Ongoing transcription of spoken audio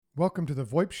Welcome to the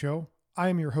VoIP Show. I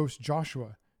am your host,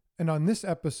 Joshua, and on this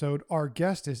episode, our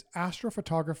guest is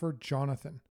astrophotographer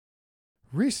Jonathan.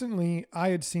 Recently,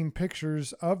 I had seen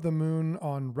pictures of the moon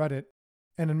on Reddit,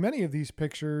 and in many of these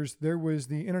pictures, there was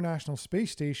the International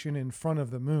Space Station in front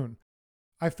of the moon.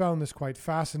 I found this quite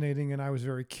fascinating, and I was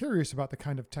very curious about the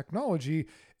kind of technology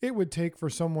it would take for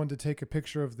someone to take a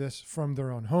picture of this from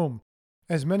their own home,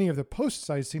 as many of the posts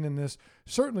I'd seen in this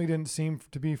certainly didn't seem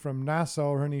to be from NASA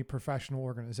or any professional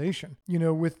organization. You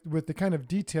know, with the kind of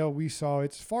detail we saw,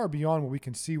 it's far beyond what we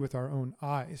can see with our own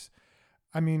eyes.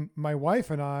 I mean, my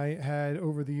wife and I had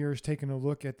over the years taken a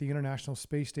look at the International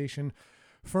Space Station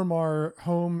from our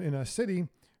home in a city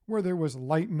where there was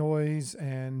light noise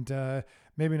and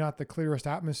maybe not the clearest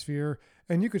atmosphere,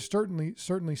 and you could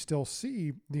certainly still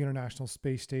see the International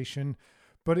Space Station,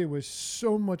 but it was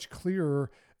so much clearer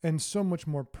and so much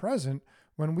more present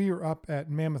when we were up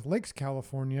at Mammoth Lakes,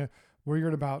 California, where you're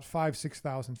at about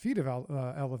 6,000 feet of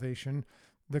elevation.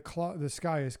 The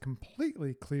sky is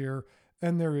completely clear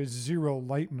and there is zero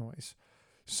light noise.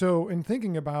 So in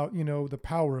thinking about, the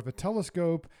power of a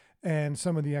telescope and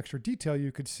some of the extra detail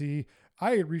you could see,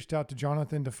 I had reached out to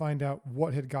Jonathan to find out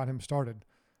what had got him started.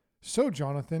 So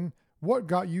Jonathan, what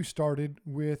got you started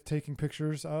with taking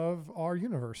pictures of our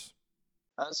universe?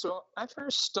 So I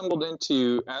first stumbled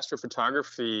into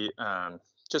astrophotography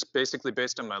just basically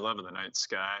based on my love of the night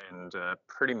sky and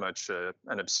pretty much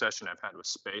an obsession I've had with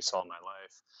space all my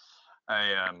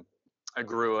life. I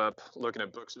grew up looking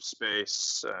at books of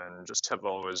space and just have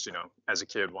always, as a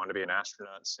kid, wanted to be an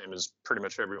astronaut, same as pretty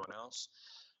much everyone else.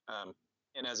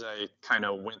 And as I kind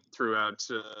of went throughout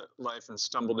life and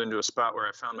stumbled into a spot where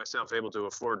I found myself able to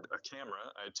afford a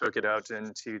camera, I took it out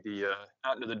into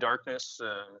the darkness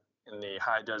in the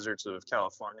high deserts of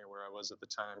California, where I was at the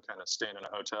time, kind of staying in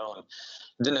a hotel and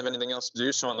didn't have anything else to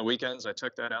do. So on the weekends, I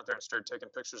took that out there and started taking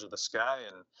pictures of the sky,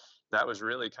 and that was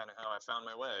really kind of how I found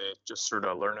my way, just sort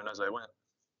of learning as I went.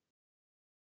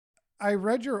 I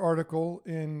read your article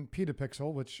in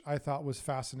Petapixel, which I thought was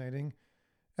fascinating.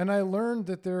 And I learned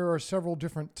that there are several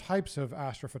different types of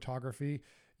astrophotography.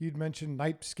 You'd mentioned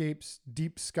nightscapes,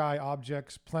 deep sky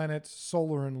objects, planets,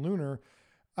 solar and lunar.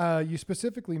 You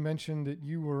specifically mentioned that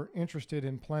you were interested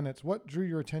in planets. What drew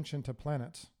your attention to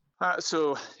planets?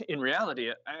 So in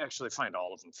reality, I actually find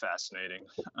all of them fascinating.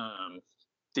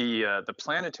 The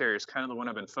planetary is kind of the one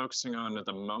I've been focusing on at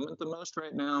the moment the most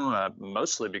right now,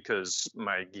 mostly because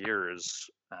my gear is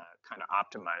kind of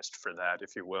optimized for that,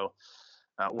 if you will.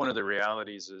 One of the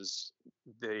realities is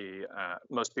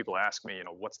most people ask me,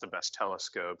 what's the best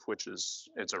telescope,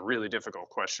 it's a really difficult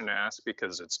question to ask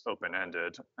because it's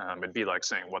open-ended. It'd be like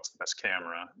saying, what's the best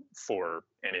camera for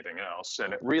anything else?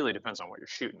 And it really depends on what you're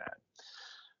shooting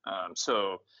at.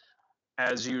 So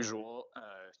as usual,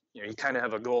 you kind of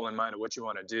have a goal in mind of what you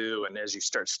want to do. And as you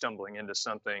start stumbling into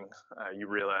something, you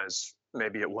realize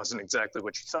maybe it wasn't exactly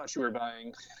what you thought you were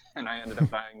buying. And I ended up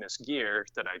buying this gear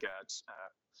that I got,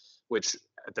 which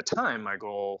at the time, my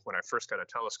goal when I first got a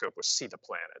telescope was see the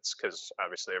planets, because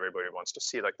obviously everybody wants to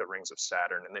see like the rings of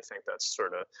Saturn, and they think that's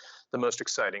sort of the most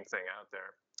exciting thing out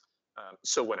there.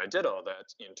 So when I did all that,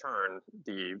 in turn,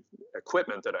 the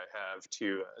equipment that I have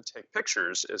to take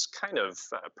pictures is kind of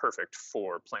perfect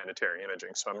for planetary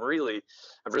imaging. So I've really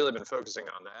been focusing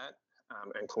on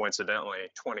that. And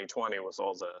coincidentally, 2020 was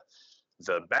all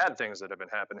the bad things that have been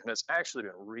happening, and it's actually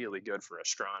been really good for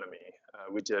astronomy.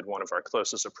 We did one of our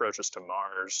closest approaches to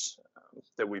Mars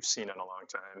that we've seen in a long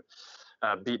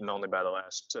time, beaten only by the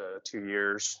last 2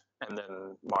 years. And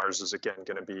then Mars is again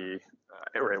going to be,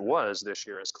 or it was this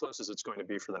year, as close as it's going to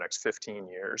be for the next 15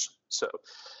 years. So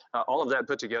all of that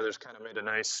put together has kind of made a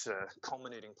nice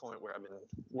culminating point where I've been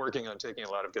working on taking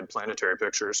a lot of good planetary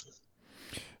pictures.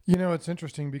 It's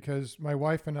interesting because my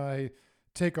wife and I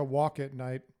take a walk at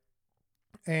night,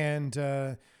 and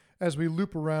as we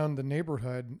loop around the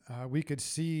neighborhood, we could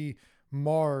see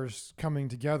Mars coming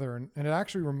together. And it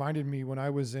actually reminded me when I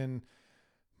was in,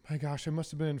 my gosh, I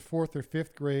must have been in fourth or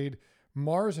fifth grade,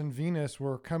 Mars and Venus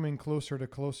were coming closer to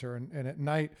closer. And at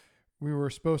night, we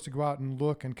were supposed to go out and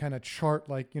look and kind of chart,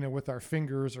 like, with our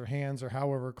fingers or hands or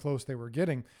however close they were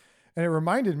getting. And it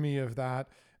reminded me of that.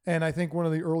 And I think one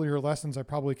of the earlier lessons I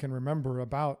probably can remember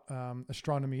about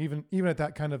astronomy, even at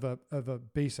that kind of a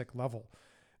basic level.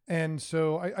 And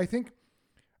so I think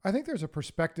there's a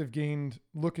perspective gained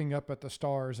looking up at the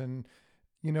stars. And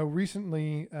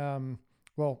recently,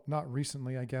 well, not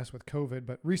recently, I guess, with COVID,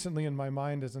 but recently in my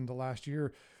mind, as in the last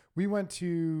year, we went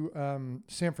to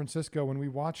San Francisco and we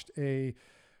watched a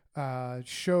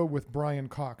show with Brian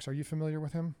Cox. Are you familiar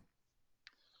with him?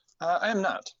 I am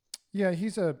not. Yeah,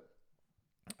 he's a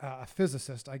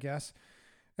physicist, I guess.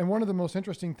 And one of the most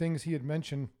interesting things he had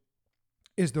mentioned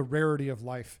is the rarity of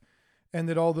life. And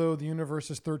that although the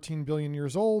universe is 13 billion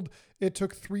years old, it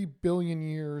took 3 billion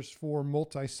years for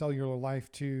multicellular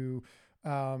life to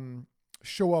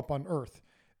show up on Earth.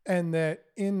 And that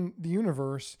in the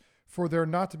universe, for there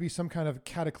not to be some kind of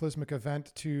cataclysmic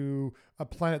event to a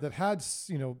planet that had,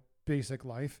 basic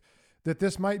life, that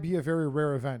this might be a very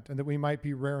rare event and that we might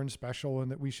be rare and special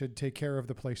and that we should take care of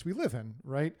the place we live in,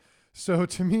 right? So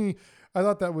to me, I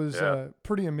thought that was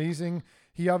pretty amazing.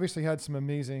 He obviously had some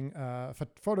amazing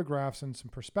photographs and some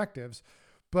perspectives,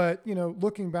 but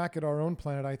looking back at our own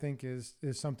planet, I think is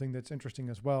something that's interesting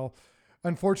as well.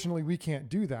 Unfortunately, we can't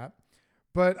do that.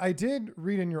 But I did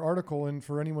read in your article, and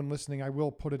for anyone listening, I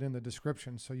will put it in the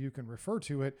description so you can refer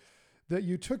to it, that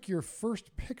you took your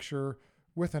first picture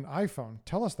with an iPhone.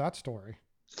 Tell us that story.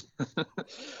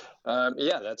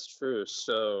 Yeah, that's true.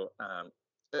 So,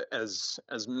 as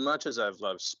much as I've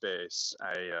loved space,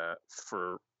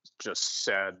 for just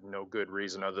sad, no good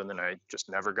reason other than I just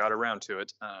never got around to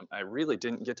it. I really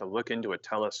didn't get to look into a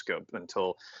telescope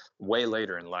until way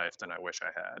later in life than I wish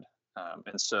I had.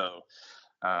 And so,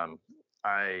 um,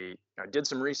 I did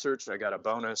some research. I got a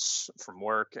bonus from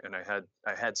work, and I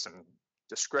had some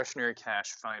discretionary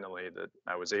cash finally that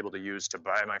I was able to use to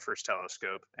buy my first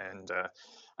telescope. And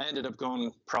I ended up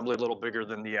going probably a little bigger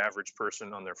than the average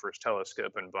person on their first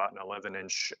telescope and bought an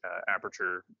 11-inch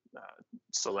aperture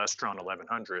Celestron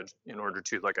 1100 in order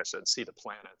to, like I said, see the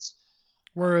planets.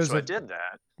 Whereas So I a did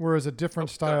that. whereas a Oh, different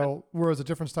go ahead. style whereas a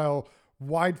different style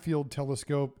wide field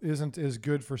telescope isn't as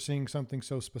good for seeing something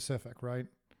so specific, right?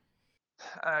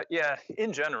 Yeah,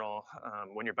 in general,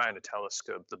 when you're buying a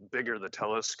telescope, the bigger the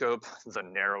telescope, the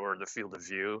narrower the field of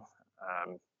view.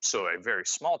 So a very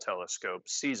small telescope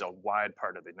sees a wide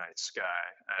part of the night sky.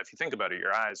 If you think about it,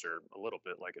 your eyes are a little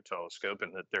bit like a telescope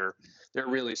in that they're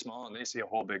really small and they see a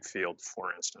whole big field,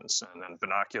 for instance. And then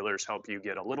binoculars help you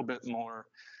get a little bit more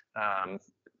um,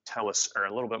 or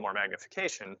a little bit more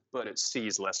magnification, but it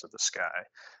sees less of the sky.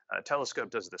 A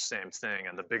telescope does the same thing,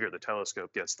 and the bigger the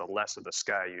telescope gets, the less of the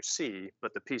sky you see,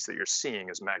 but the piece that you're seeing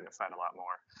is magnified a lot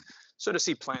more. So to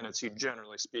see planets, you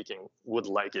generally speaking would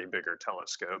like a bigger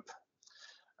telescope.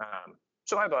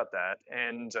 So I bought that,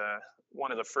 and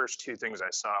one of the first two things I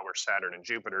saw were Saturn and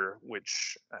Jupiter,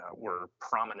 which were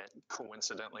prominent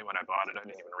coincidentally when I bought it. I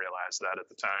didn't even realize that at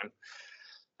the time,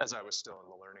 as I was still in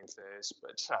the learning phase.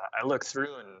 But I looked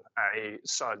through and I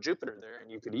saw Jupiter there,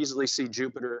 and you could easily see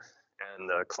Jupiter and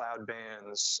the cloud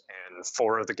bands and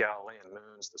four of the Galilean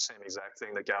moons, the same exact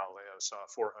thing that Galileo saw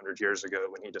 400 years ago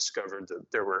when he discovered that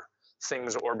there were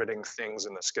things orbiting things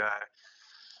in the sky.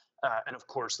 And of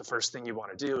course, the first thing you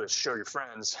want to do is show your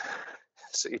friends.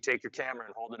 So you take your camera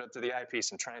and hold it up to the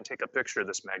eyepiece and try and take a picture of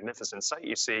this magnificent sight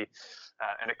you see,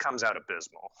 and it comes out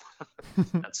abysmal.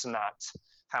 That's not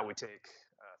how we take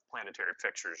planetary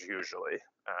pictures usually.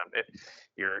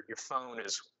 Your phone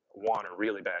is one, a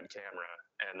really bad camera,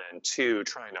 and then two,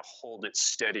 trying to hold it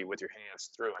steady with your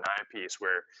hands through an eyepiece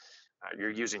where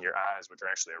you're using your eyes, which are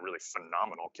actually a really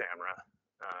phenomenal camera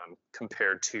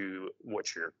compared to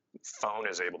what your phone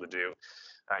is able to do.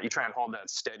 You try and hold that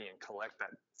steady and collect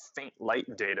that faint light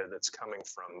data that's coming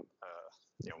from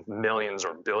millions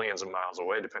or billions of miles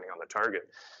away, depending on the target,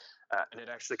 and it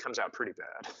actually comes out pretty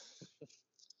bad.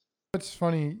 It's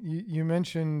funny you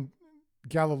mentioned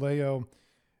Galileo,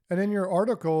 and in your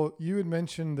article you had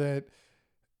mentioned that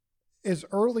as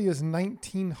early as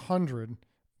 1900,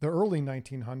 the early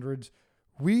 1900s,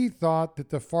 we thought that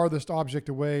the farthest object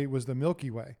away was the Milky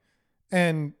Way.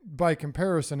 And by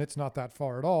comparison, it's not that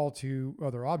far at all to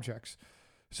other objects.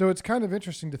 So it's kind of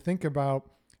interesting to think about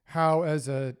how as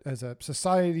a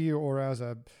society or as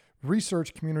a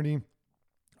research community,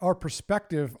 our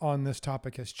perspective on this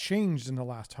topic has changed in the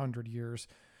last 100 years.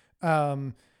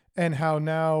 And how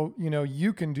now,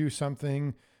 you can do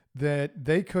something that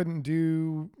they couldn't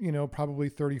do, probably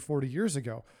 30, 40 years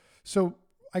ago. So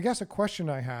I guess a question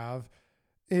I have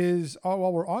is,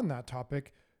 while we're on that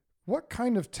topic, what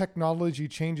kind of technology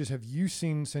changes have you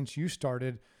seen since you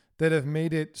started that have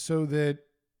made it so that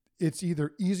it's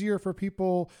either easier for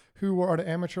people who are at an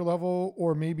amateur level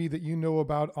or maybe that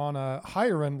about on a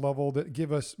higher end level that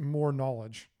give us more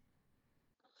knowledge?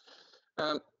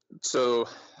 Um, so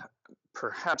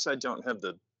perhaps I don't have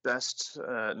the best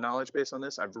knowledge base on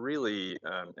this. I've really,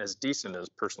 as decent as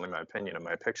personally my opinion of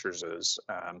my pictures is,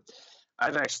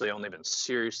 I've actually only been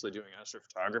seriously doing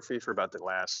astrophotography for about the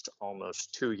last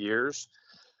almost 2 years.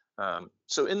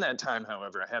 So in that time,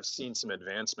 however, I have seen some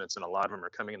advancements, and a lot of them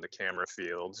are coming in the camera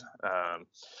field.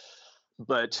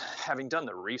 But having done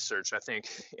the research, I think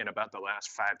in about the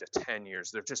last 5 to 10 years,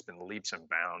 there've just been leaps and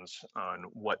bounds on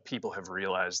what people have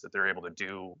realized that they're able to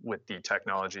do with the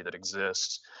technology that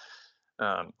exists.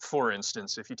 For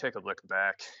instance, if you take a look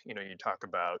back, you talk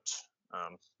about,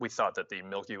 we thought that the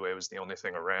Milky Way was the only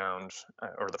thing around,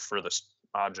 or the furthest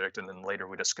object, and then later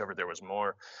we discovered there was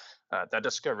more. That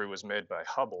discovery was made by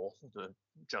Hubble, the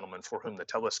gentleman for whom the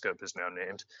telescope is now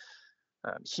named.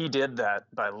 He did that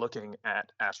by looking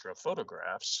at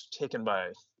astrophotographs taken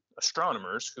by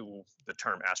astronomers who the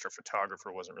term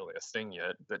astrophotographer wasn't really a thing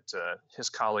yet, but his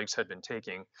colleagues had been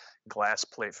taking glass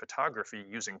plate photography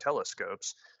using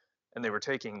telescopes, and they were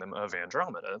taking them of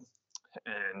Andromeda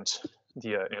and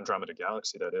the Andromeda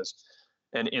galaxy, that is.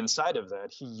 And inside of that,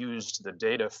 he used the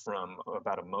data from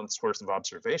about a month's worth of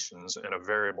observations and a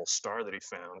variable star that he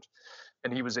found.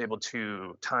 And he was able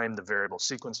to time the variable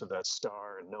sequence of that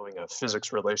star, and knowing a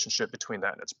physics relationship between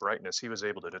that and its brightness, he was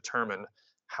able to determine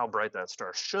how bright that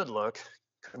star should look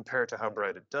compared to how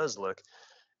bright it does look,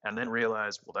 and then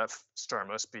realized, well, that star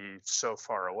must be so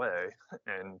far away.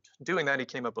 And doing that, he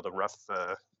came up with a rough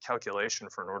calculation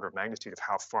for an order of magnitude of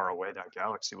how far away that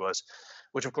galaxy was,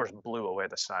 which of course blew away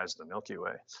the size of the Milky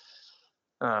Way.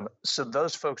 So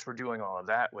those folks were doing all of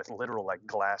that with literal like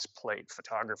glass plate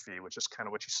photography, which is kind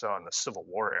of what you saw in the Civil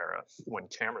War era when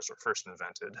cameras were first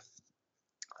invented.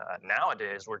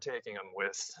 Nowadays, we're taking them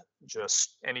with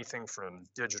just anything from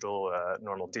digital,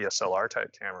 normal DSLR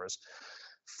type cameras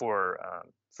for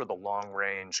the long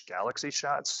range galaxy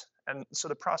shots. And so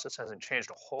the process hasn't changed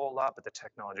a whole lot, but the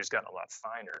technology's gotten a lot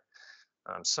finer.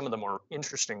 Some of the more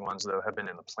interesting ones, though, have been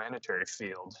in the planetary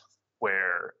field,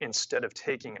 where instead of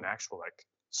taking an actual like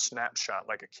snapshot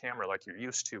like a camera like you're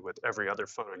used to with every other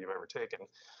photo you've ever taken,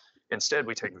 instead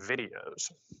we take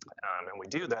videos. And we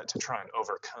do that to try and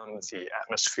overcome the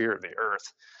atmosphere of the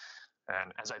Earth.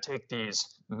 And as I take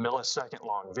these millisecond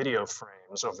long video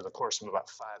frames over the course of about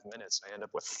 5 minutes, I end up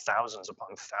with thousands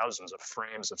upon thousands of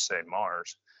frames of, say,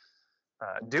 Mars.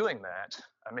 Doing that,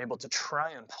 I'm able to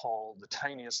try and pull the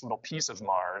tiniest little piece of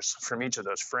Mars from each of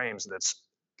those frames that's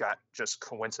got just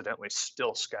coincidentally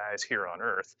still skies here on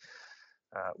Earth,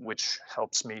 which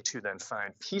helps me to then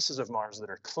find pieces of Mars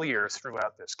that are clear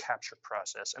throughout this capture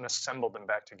process and assemble them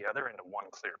back together into one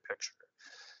clear picture.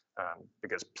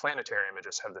 Because planetary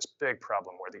images have this big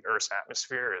problem where the Earth's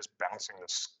atmosphere is bouncing the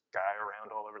sky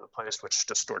around all over the place, which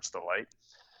distorts the light.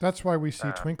 That's why we see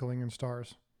twinkling in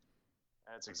stars.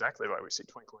 That's exactly why we see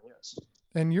twinkling, yes.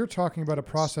 And you're talking about a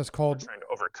process called... We're trying to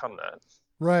overcome that.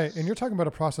 Right, and you're talking about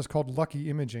a process called lucky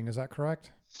imaging, is that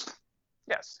correct?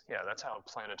 Yes, yeah, that's how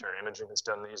planetary imaging is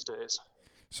done these days.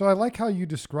 So I like how you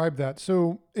describe that.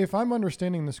 So if I'm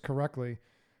understanding this correctly,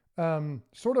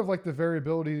 sort of like the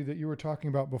variability that you were talking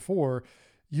about before,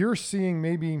 you're seeing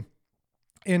maybe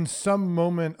in some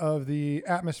moment of the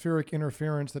atmospheric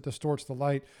interference that distorts the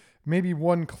light, maybe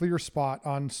one clear spot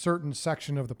on certain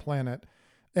section of the planet.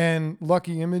 And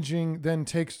lucky imaging then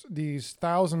takes these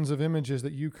thousands of images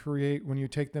that you create when you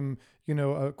take them,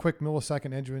 a quick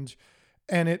millisecond image,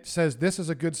 and it says, this is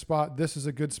a good spot, this is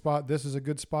a good spot, this is a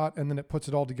good spot. And then it puts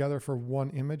it all together for one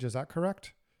image. Is that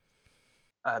correct?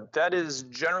 That is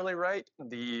generally right.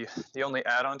 The only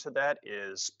add-on to that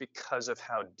is because of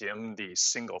how dim the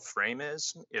single frame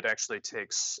is, it actually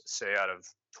takes, say, out of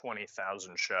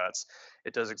 20,000 shots,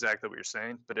 it does exactly what you're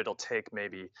saying, but it'll take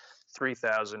maybe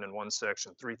 3,000 in one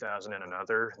section, 3,000 in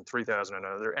another, and 3,000 in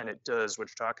another, and it does what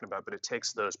you're talking about, but it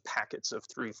takes those packets of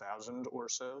 3,000 or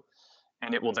so,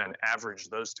 and it will then average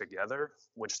those together,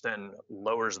 which then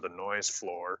lowers the noise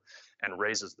floor and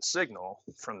raises the signal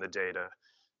from the data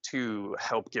to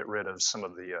help get rid of some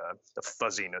of the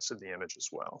fuzziness of the image as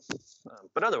well.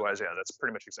 But otherwise, yeah, that's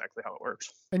pretty much exactly how it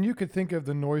works. And you could think of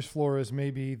the noise floor as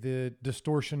maybe the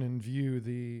distortion in view,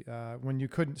 when you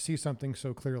couldn't see something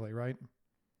so clearly, right?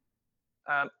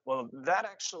 Well, that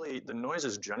actually, the noise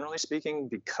is generally speaking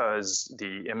because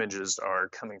the images are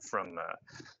coming from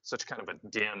such kind of a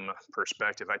dim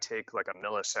perspective. I take like a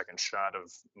millisecond shot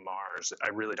of Mars. I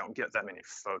really don't get that many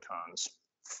photons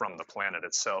from the planet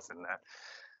itself in that.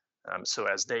 So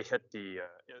as they hit the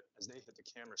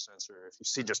camera sensor, if you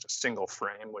see just a single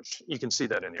frame, which you can see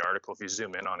that in the article, if you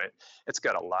zoom in on it, it's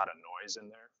got a lot of noise in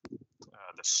there.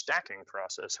 The stacking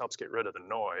process helps get rid of the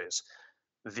noise.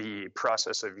 The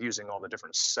process of using all the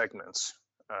different segments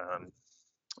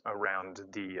around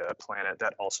the planet,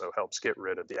 that also helps get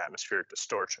rid of the atmospheric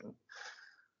distortion.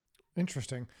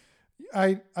 Interesting.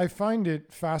 I find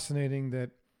it fascinating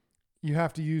that you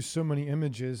have to use so many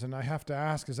images, and I have to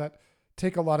ask, does that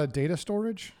take a lot of data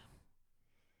storage?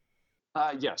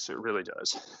 Yes, it really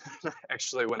does.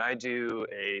 Actually, when I do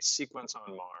a sequence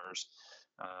on Mars,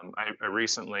 I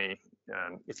recently,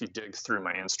 if you dig through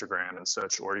my Instagram and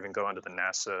such, or even go onto the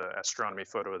NASA Astronomy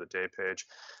Photo of the Day page,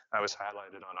 I was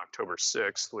highlighted on October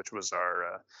 6th, which was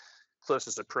our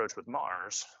closest approach with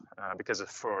Mars, because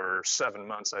for 7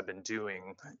 months I've been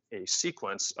doing a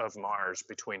sequence of Mars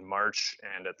between March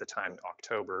and at the time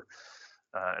October,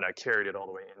 and I carried it all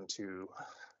the way into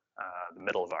the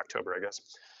middle of October, I guess.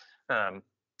 Um,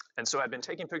 and so I've been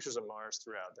taking pictures of Mars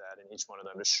throughout that, and each one of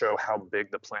them to show how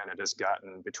big the planet has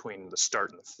gotten between the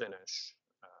start and the finish,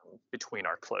 between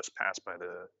our close pass by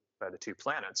the two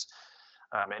planets.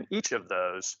 And each of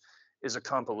those is a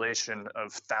compilation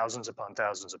of thousands upon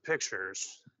thousands of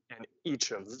pictures, and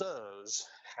each of those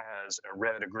has a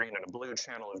red, a green, and a blue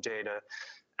channel of data,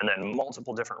 and then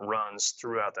multiple different runs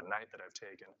throughout the night that I've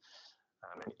taken.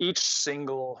 And each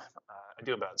single, I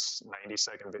do about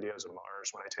 90-second videos of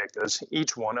Mars when I take those.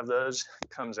 Each one of those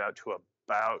comes out to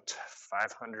about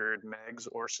 500 megs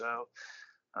or so.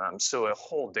 So a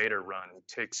whole data run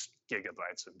takes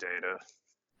gigabytes of data.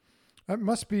 It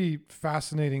must be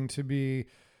fascinating to be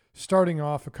starting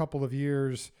off a couple of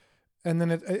years, and then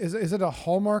is it a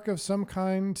hallmark of some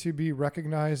kind to be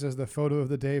recognized as the photo of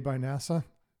the day by NASA?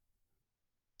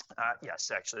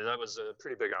 Yes, actually, that was a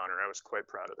pretty big honor. I was quite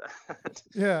proud of that.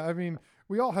 Yeah, I mean,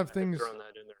 we all have I had things. thrown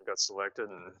that in there and got selected,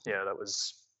 and yeah, that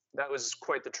was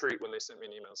quite the treat when they sent me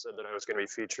an email, said that I was going to be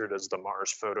featured as the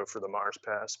Mars photo for the Mars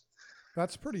Pass.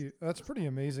 That's pretty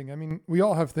amazing. I mean, we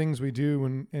all have things we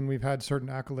do and we've had certain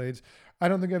accolades. I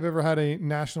don't think I've ever had a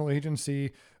national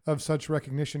agency of such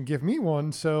recognition give me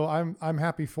one, so I'm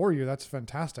happy for you. That's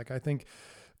fantastic. I think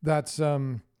that's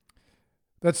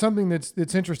that's something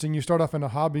that's interesting. You start off in a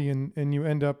hobby and you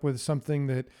end up with something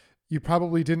that you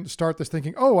probably didn't start this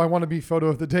thinking, "Oh, I want to be photo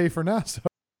of the day for NASA."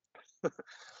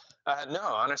 No,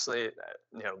 honestly,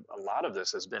 a lot of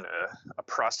this has been a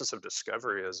process of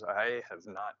discovery, as I have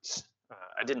not,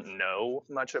 I didn't know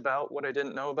much about what I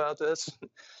didn't know about this.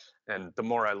 And the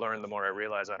more I learn, the more I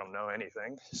realize I don't know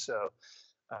anything. So,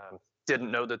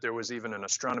 didn't know that there was even an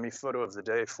astronomy photo of the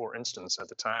day, for instance, at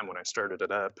the time when I started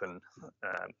it up. And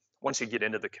once you get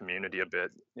into the community a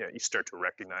bit, you start to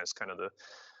recognize kind of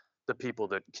the people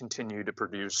that continue to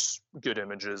produce good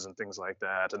images and things like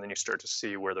that, and then you start to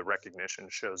see where the recognition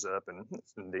shows up. And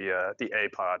the A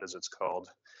pod, as it's called,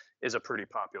 is a pretty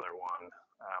popular one,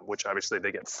 which obviously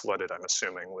they get flooded, I'm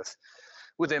assuming, with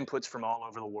inputs from all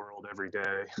over the world every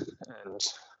day. And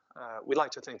we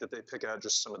like to think that they pick out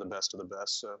just some of the best of the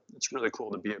best. So it's really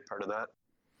cool to be a part of that.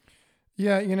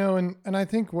 Yeah, and I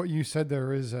think what you said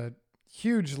there is a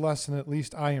huge lesson, at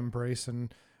least I embrace,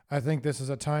 and I think this is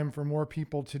a time for more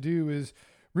people to do, is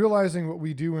realizing what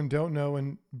we do and don't know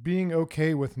and being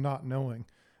okay with not knowing.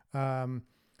 Um,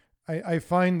 I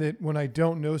find that when I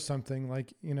don't know something,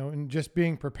 like, and just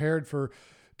being prepared for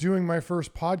doing my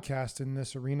first podcast in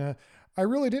this arena, I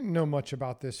really didn't know much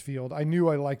about this field. I knew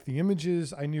I liked the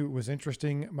images. I knew it was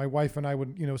interesting. My wife and I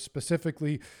would,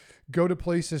 specifically go to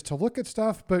places to look at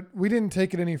stuff, but we didn't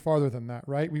take it any farther than that,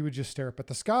 right? We would just stare up at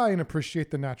the sky and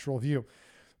appreciate the natural view.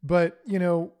 But,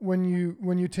 when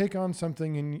you take on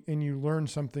something and you learn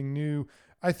something new,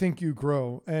 I think you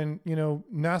grow. And,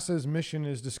 NASA's mission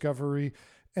is discovery,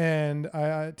 and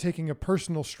taking a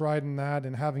personal stride in that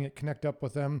and having it connect up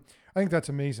with them, I think that's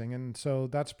amazing. And so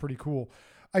that's pretty cool.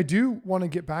 I do want to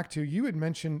get back to, you had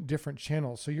mentioned different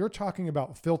channels. So you're talking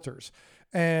about filters.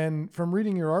 And from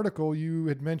reading your article, you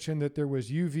had mentioned that there was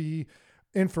UV,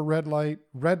 infrared light,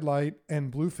 red light,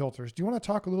 and blue filters. Do you want to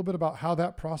talk a little bit about how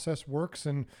that process works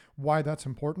and why that's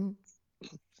important?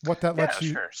 What that lets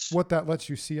you, Sure. what that lets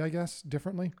you see, I guess,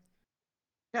 differently?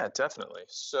 Yeah, definitely.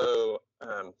 So,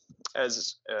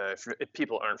 as if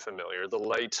people aren't familiar, the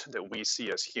light that we see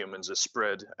as humans is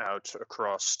spread out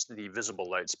across the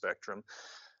visible light spectrum.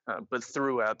 But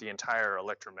throughout the entire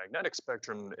electromagnetic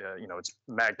spectrum, it's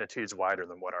magnitudes wider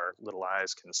than what our little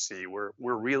eyes can see. We're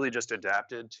really just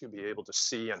adapted to be able to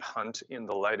see and hunt in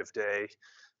the light of day,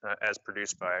 as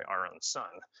produced by our own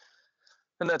sun.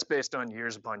 And that's based on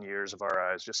years upon years of our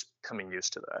eyes just coming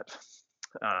used to that.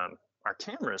 Our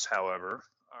cameras, however,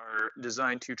 are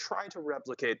designed to try to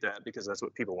replicate that, because that's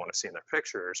what people want to see in their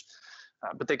pictures,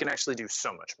 but they can actually do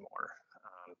so much more.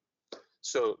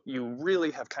 So you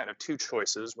really have kind of two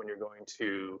choices when you're going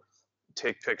to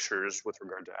take pictures with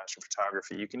regard to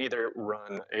astrophotography. You can either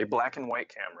run a black and white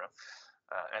camera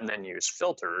and then use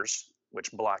filters,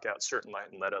 which block out certain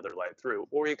light and let other light through,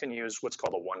 or you can use what's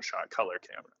called a one-shot color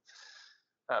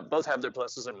camera. Both have their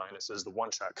pluses and minuses. The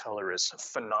one-shot color is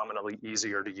phenomenally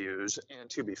easier to use,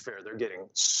 and to be fair, they're getting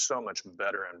so much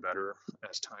better and better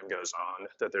as time goes on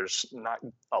that there's not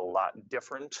a lot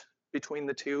different between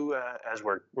the two, as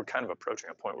we're kind of approaching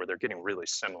a point where they're getting really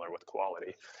similar with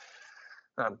quality.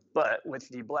 But with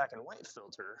the black and white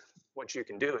filter, what you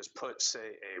can do is put, say,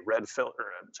 a red filter,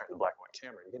 the black and white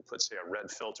camera, you can put, say, a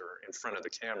red filter in front of the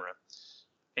camera,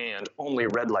 and only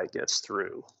red light gets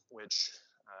through, which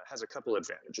has a couple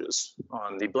advantages.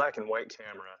 On the black and white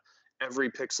camera, every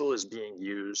pixel is being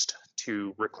used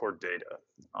to record data.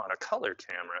 On a color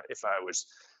camera, if I was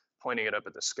pointing it up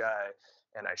at the sky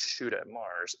and I shoot at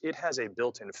Mars, it has a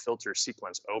built-in filter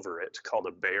sequence over it called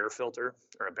a Bayer filter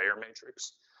or a Bayer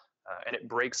matrix, and it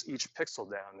breaks each pixel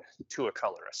down to a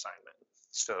color assignment.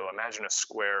 So imagine a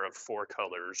square of 4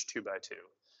 colors, 2 by 2,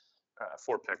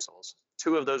 4 pixels.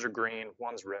 2 of those are green,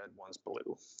 one's red, one's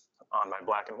blue. On my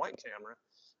black and white camera,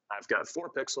 I've got 4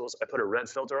 pixels. I put a red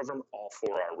filter over them, all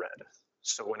 4 are red.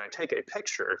 So when I take a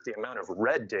picture, the amount of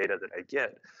red data that I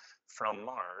get from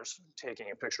Mars,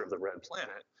 taking a picture of the red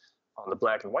planet, on the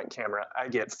black and white camera, I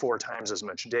get 4 times as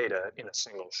much data in a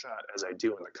single shot as I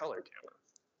do in the color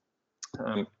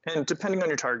camera. And depending on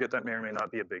your target, that may or may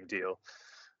not be a big deal.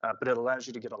 But it allows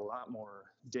you to get a lot more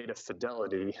data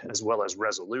fidelity as well as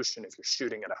resolution if you're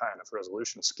shooting at a high enough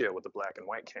resolution scale with the black and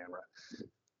white camera.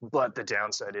 But the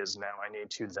downside is now I need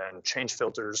to then change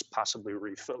filters, possibly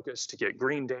refocus to get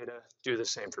green data, do the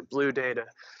same for blue data.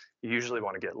 You usually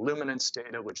want to get luminance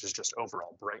data, which is just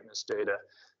overall brightness data.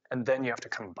 And then you have to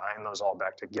combine those all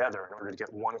back together in order to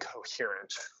get one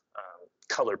coherent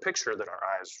color picture that our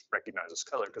eyes recognize as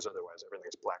color, because otherwise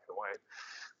everything's black and white.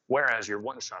 Whereas your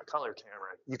one-shot color camera,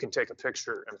 you can take a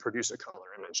picture and produce a color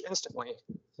image instantly,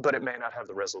 but it may not have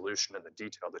the resolution and the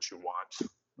detail that you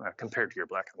want compared to your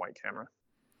black and white camera.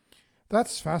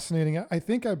 That's fascinating. I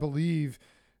believe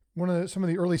some of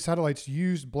the early satellites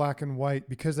used black and white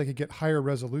because they could get higher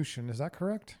resolution. Is that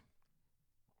correct?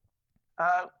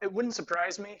 It wouldn't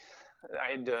surprise me.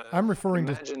 I'm referring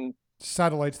to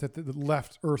satellites that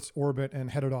left Earth's orbit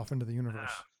and headed off into the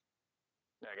universe.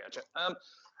 I gotcha.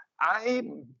 I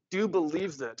do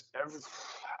believe that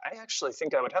I actually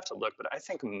think I would have to look, but I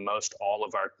think most all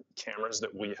of our cameras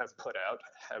that we have put out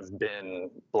have been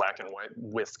black and white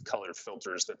with colored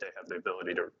filters that they have the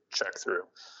ability to check through.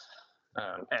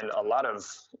 And a lot of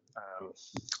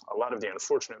the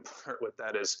unfortunate part with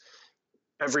that is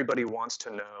everybody wants to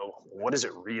know, what does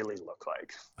it really look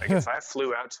like? Like if I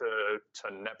flew out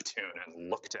to Neptune and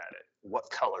looked at it, what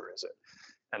color is it?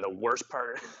 And the worst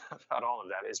part about all of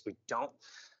that is we don't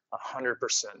 100%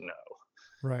 know.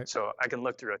 Right. So I can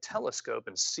look through a telescope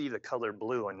and see the color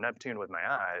blue on Neptune with my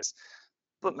eyes,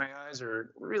 but my eyes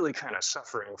are really kind of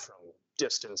suffering from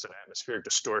distance and atmospheric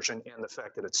distortion and the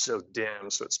fact that it's so dim,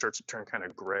 so it starts to turn kind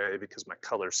of gray because my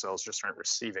color cells just aren't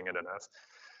receiving it enough.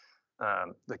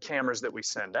 The cameras that we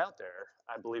send out there,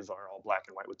 I believe, are all black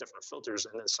and white with different filters,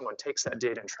 and then someone takes that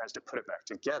data and tries to put it back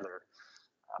together.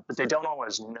 But they don't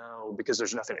always know because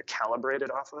there's nothing to calibrate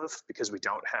it off of, because we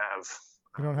don't have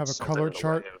a color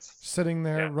chart sitting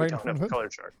there right in front of it. Color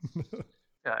chart.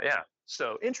 Yeah.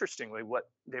 So interestingly, what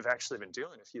they've actually been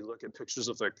doing, if you look at pictures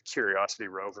of like the Curiosity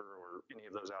rover or any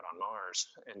of those out on Mars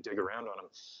and dig around on them,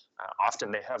 often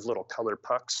they have little color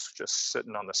pucks just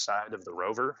sitting on the side of the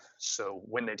rover. So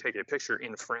when they take a picture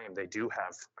in frame, they do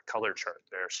have a color chart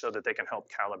there so that they can help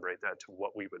calibrate that to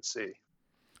what we would see.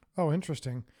 Oh,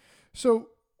 interesting. So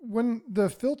when the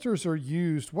filters are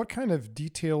used, what kind of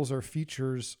details or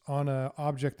features on an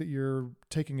object that you're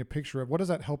taking a picture of, what does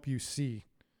that help you see?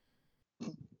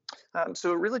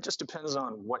 So it really just depends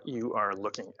on what you are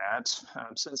looking at,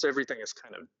 since everything is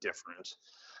kind of different.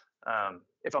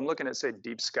 If I'm looking at, say,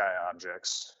 deep sky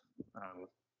objects,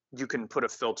 you can put a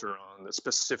filter on that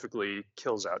specifically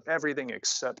kills out everything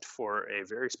except for a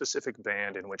very specific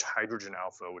band in which hydrogen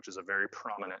alpha, which is a very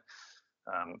prominent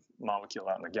molecule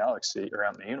out in the galaxy or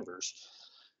out in the universe,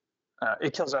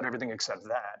 it kills out everything except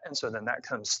that. And so then that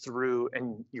comes through,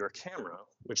 and your camera,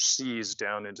 which sees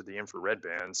down into the infrared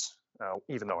bands,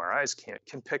 even though our eyes can't,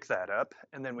 can pick that up,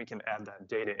 and then we can add that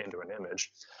data into an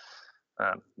image.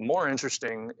 More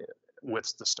interesting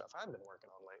with the stuff I've been working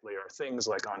on lately are things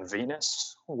like on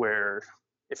Venus, where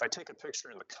if I take a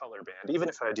picture in the color band, even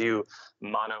if I do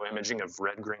mono imaging of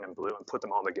red, green, and blue and put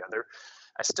them all together,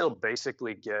 I still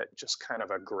basically get just kind of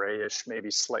a grayish,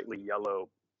 maybe slightly yellow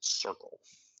circle,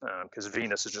 because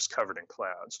Venus is just covered in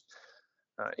clouds.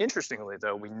 Interestingly,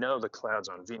 though, we know the clouds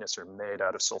on Venus are made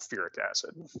out of sulfuric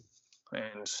acid.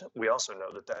 And we also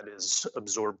know that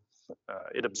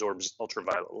it absorbs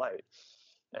ultraviolet light.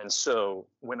 And so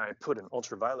when I put an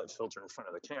ultraviolet filter in front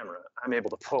of the camera, I'm able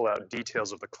to pull out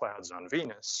details of the clouds on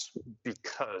Venus,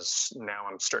 because now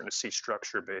I'm starting to see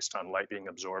structure based on light being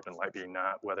absorbed and light being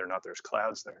not, whether or not there's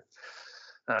clouds there.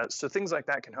 So things like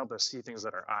that can help us see things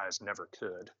that our eyes never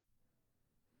could.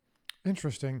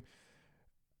 Interesting.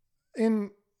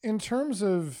 In terms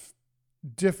of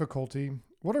difficulty,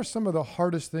 what are some of the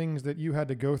hardest things that you had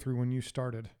to go through when you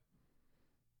started?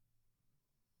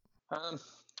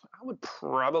 I would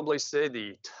probably say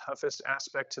the toughest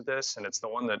aspect to this, and it's the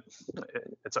one that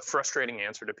it's a frustrating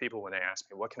answer to people when they ask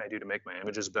me, what can I do to make my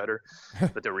images better?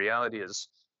 But the reality is,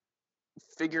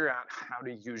 figure out how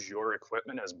to use your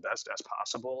equipment as best as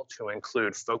possible to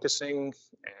include focusing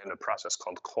and a process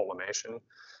called collimation.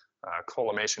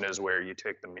 Collimation is where you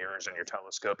take the mirrors in your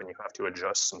telescope and you have to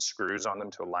adjust some screws on them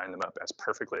to line them up as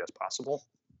perfectly as possible.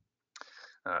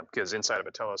 Because inside of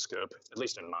a telescope, at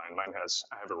least in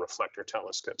I have a reflector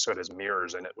telescope, so it has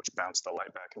mirrors in it which bounce the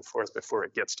light back and forth before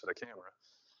it gets to the camera.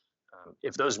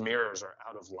 If those mirrors are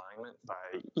out of alignment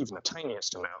by even the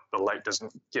tiniest amount, the light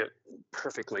doesn't get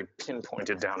perfectly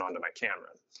pinpointed down onto my camera.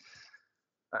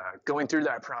 Going through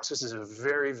that process is a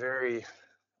very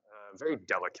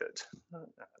delicate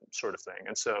sort of thing.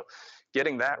 And so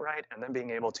getting that right and then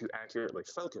being able to accurately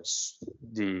focus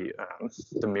the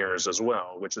mirrors as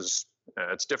well, which is,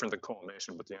 it's different than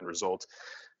collimation, but the end result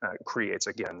creates,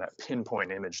 again, that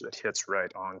pinpoint image that hits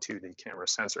right onto the camera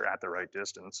sensor at the right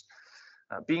distance.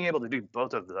 Being able to do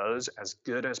both of those as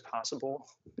good as possible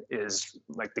is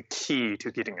like the key to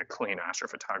getting a clean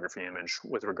astrophotography image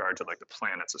with regard to like the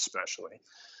planets especially.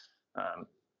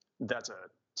 That's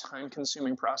a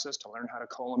time-consuming process to learn how to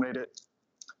collimate it.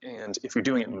 And if you're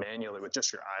doing it manually with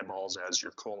just your eyeballs as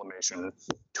your collimation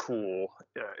tool,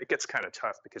 it gets kind of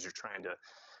tough because you're trying to,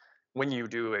 when you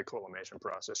do a collimation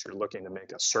process, you're looking to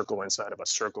make a circle inside of a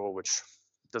circle, which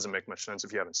doesn't make much sense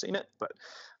if you haven't seen it. But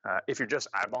if you're just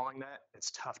eyeballing that,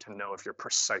 it's tough to know if you're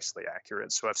precisely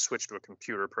accurate. So I've switched to a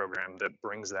computer program that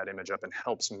brings that image up and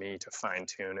helps me to fine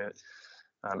tune it.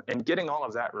 And getting all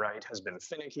of that right has been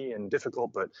finicky and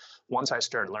difficult, but once I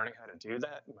started learning how to do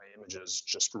that, my images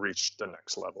just reached the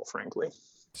next level, frankly.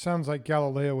 Sounds like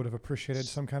Galileo would have appreciated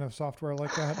some kind of software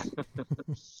like that.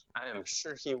 I am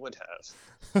sure he would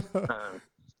have.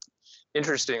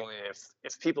 Interestingly,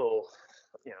 if people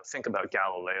think about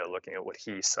Galileo looking at what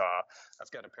he saw, I've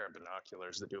got a pair of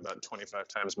binoculars that do about 25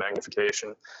 times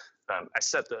magnification. I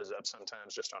set those up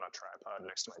sometimes just on a tripod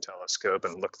next to my telescope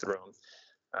and look through them.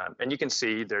 And you can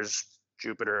see there's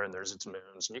Jupiter and there's its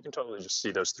moons, and you can totally just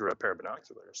see those through a pair of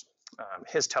binoculars.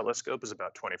 His telescope is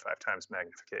about 25 times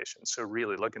magnification. So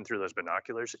really looking through those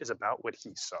binoculars is about what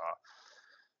he saw.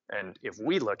 And if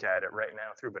we look at it right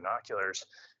now through binoculars,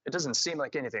 it doesn't seem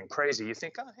like anything crazy. You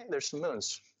think, oh, hey, there's some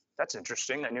moons. That's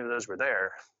interesting. I knew those were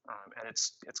there. And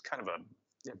it's kind of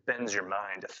it bends your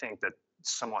mind to think that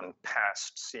someone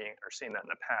seeing that in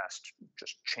the past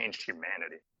just changed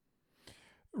humanity.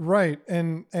 Right.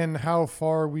 And how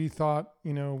far we thought,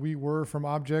 we were from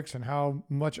objects and how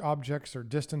much objects or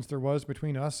distance there was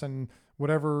between us and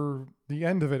whatever the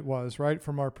end of it was, right?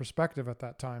 From our perspective at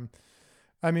that time.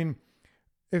 I mean,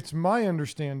 it's my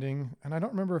understanding, and I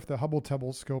don't remember if the Hubble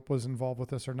telescope was involved with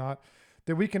this or not,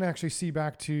 that we can actually see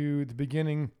back to the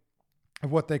beginning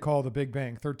of what they call the Big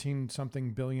Bang, 13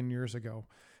 something billion years ago.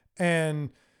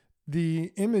 And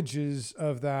the images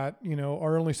of that,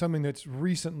 are only something that's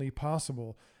recently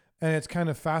possible. And it's kind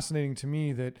of fascinating to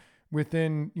me that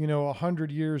within,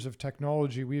 100 years of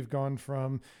technology, we've gone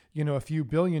from, a few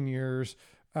billion years.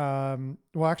 Well,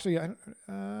 actually, I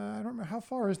don't remember, how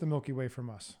far is the Milky Way from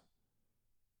us?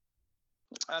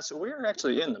 So we're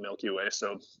actually in the Milky Way.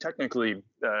 So technically,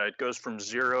 it goes from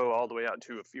 0 all the way out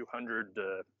to a few hundred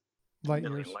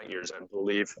million light years, I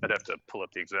believe. I'd have to pull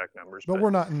up the exact numbers. But we're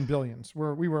not in billions.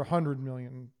 We were 100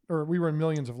 million, or we were in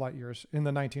millions of light years in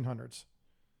the 1900s.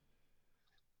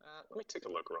 Let me take a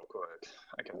look real quick.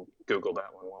 I can Google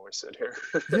that one while we sit here.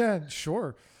 Yeah,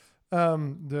 sure.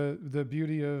 The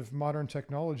beauty of modern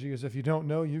technology is if you don't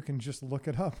know, you can just look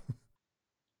it up.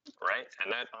 Right.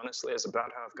 And that honestly is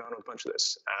about how I've gone with a bunch of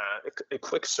this. A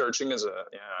quick searching is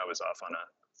I was off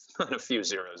on a few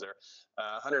zeros there.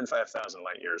 105,000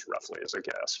 light years roughly is a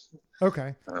guess.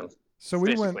 Okay. So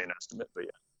we went an estimate, but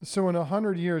yeah. So in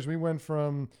 100 years, we went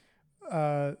from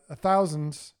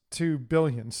thousands to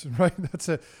billions, right?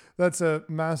 That's a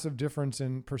massive difference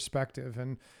in perspective.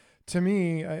 And to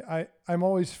me, I'm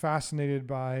always fascinated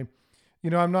by,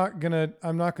 I'm not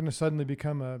gonna suddenly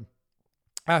become a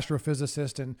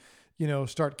astrophysicist and,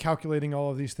 start calculating all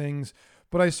of these things,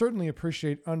 but I certainly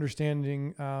appreciate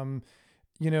understanding,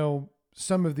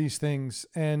 some of these things.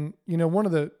 And, one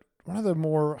of the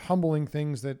more humbling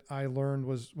things that I learned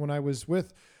was when I was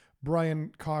with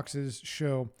Brian Cox's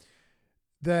show,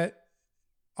 that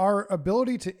our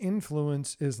ability to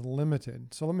influence is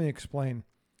limited. So let me explain.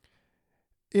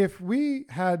 If we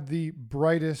had the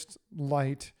brightest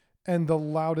light and the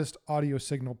loudest audio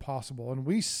signal possible, and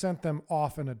we sent them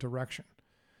off in a direction,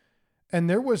 and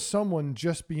there was someone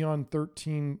just beyond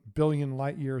 13 billion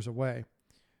light years away,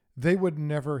 they would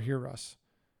never hear us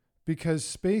because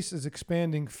space is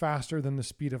expanding faster than the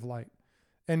speed of light.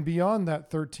 And beyond that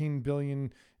 13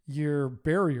 billion year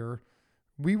barrier,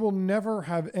 we will never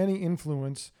have any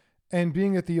influence. And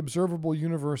being that the observable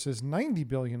universe is 90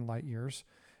 billion light years,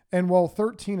 and while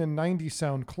 13 and 90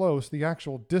 sound close, the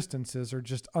actual distances are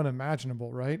just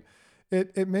unimaginable, right?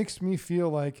 It makes me feel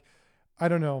like, I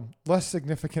don't know, less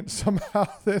significant somehow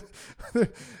that,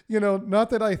 not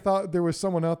that I thought there was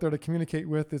someone out there to communicate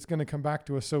with that's going to come back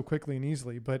to us so quickly and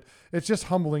easily, but it's just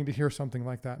humbling to hear something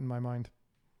like that in my mind.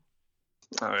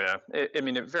 Oh yeah,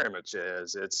 it very much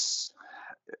is.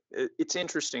 It's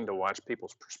interesting to watch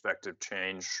people's perspective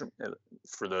change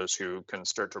for those who can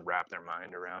start to wrap their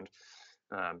mind around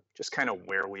just kind of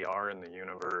where we are in the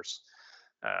universe.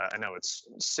 I know it's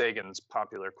Sagan's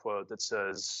popular quote that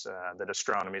says that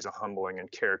astronomy is a humbling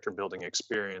and character-building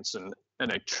experience, and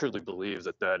I truly believe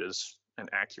that is an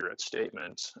accurate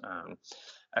statement.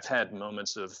 I've had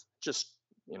moments of just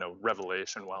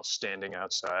revelation while standing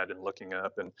outside and looking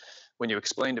up, and when you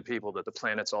explain to people that the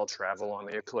planets all travel on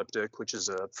the ecliptic, which is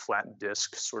a flat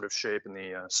disk sort of shape in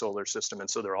the solar system, and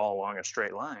so they're all along a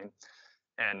straight line.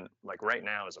 And like right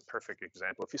now is a perfect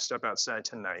example. If you step outside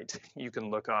tonight, you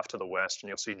can look off to the west and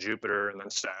you'll see Jupiter and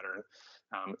then Saturn.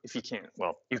 If you can't,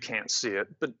 well, you can't see it,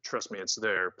 but trust me, it's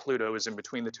there. Pluto is in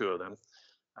between the two of them.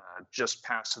 Just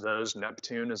past those,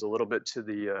 Neptune is a little bit to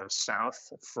the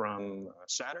south from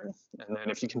Saturn. And then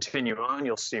if you continue on,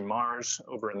 you'll see Mars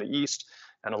over in the east.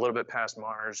 And a little bit past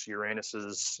Mars, Uranus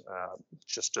is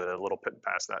just a little bit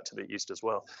past that to the east as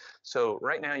well. So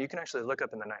right now, you can actually look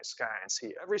up in the night sky and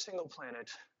see every single planet,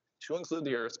 to include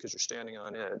the Earth, because you're standing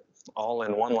on it, all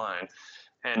in one line.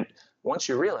 And once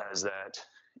you realize that,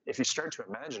 if you start to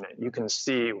imagine it, you can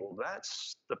see, well,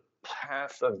 that's the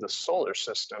path of the solar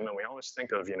system. And we always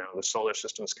think of, the solar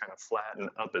system's kind of flat and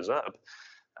up is up.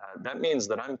 That means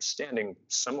that I'm standing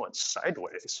somewhat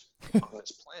sideways on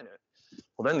this planet.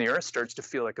 Well, then the Earth starts to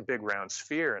feel like a big round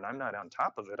sphere, and I'm not on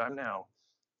top of it. I'm now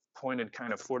pointed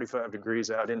kind of 45 degrees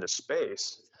out into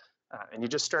space. And you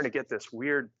just start to get this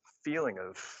weird feeling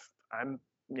of,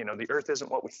 the Earth isn't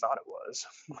what we thought it was.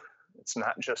 It's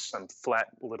not just some flat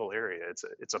little area.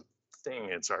 It's a thing.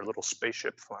 It's our little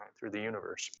spaceship flying through the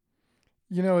universe.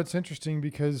 It's interesting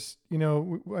because,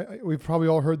 we've probably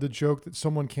all heard the joke that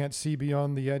someone can't see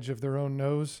beyond the edge of their own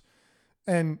nose.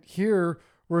 And here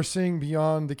we're seeing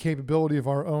beyond the capability of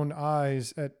our own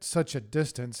eyes at such a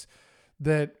distance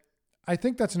that I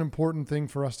think that's an important thing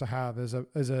for us to have as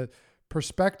a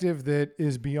perspective that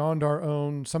is beyond our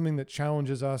own, something that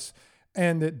challenges us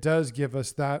and that does give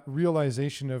us that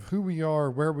realization of who we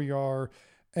are, where we are,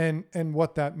 and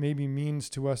what that maybe means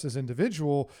to us as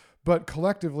individual. But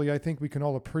collectively, I think we can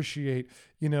all appreciate,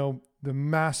 the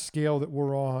mass scale that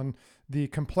we're on, the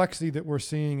complexity that we're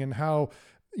seeing, and how,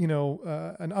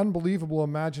 an unbelievable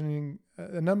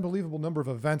number of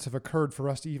events have occurred for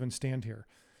us to even stand here.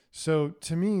 So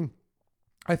to me,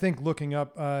 I think looking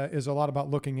up is a lot about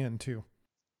looking in too.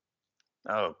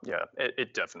 Oh yeah,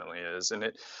 it definitely is.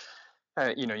 And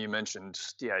you mentioned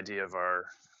the idea of our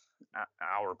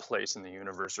place in the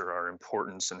universe, or our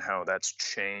importance, and how that's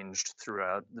changed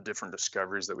throughout the different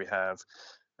discoveries that we have.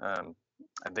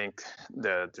 I think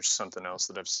that there's something else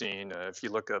that I've seen. If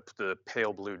you look up the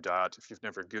pale blue dot, if you've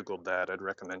never Googled that, I'd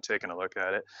recommend taking a look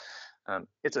at it.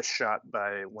 It's a shot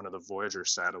by one of the Voyager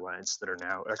satellites that are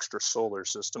now extrasolar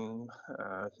system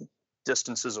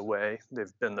distances away.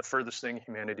 They've been the furthest thing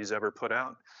humanity's ever put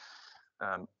out.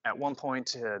 At one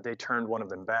point, they turned one of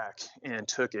them back and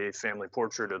took a family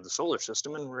portrait of the solar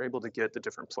system, and were able to get the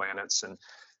different planets, and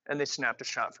they snapped a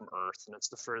shot from Earth, and it's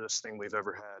the furthest thing we've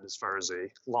ever had as far as a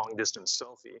long distance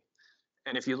selfie.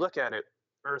 And if you look at it,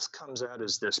 Earth comes out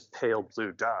as this pale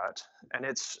blue dot, and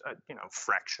it's a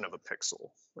fraction of a pixel,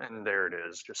 and there it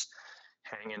is, just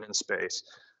hanging in space.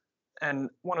 And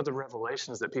one of the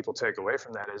revelations that people take away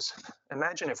from that is,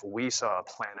 imagine if we saw a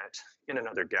planet in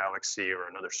another galaxy or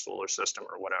another solar system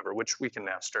or whatever, which we can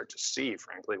now start to see,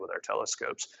 frankly, with our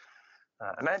telescopes.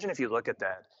 Imagine if you look at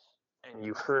that and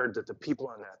you heard that the people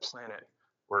on that planet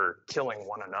were killing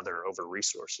one another over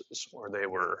resources, or they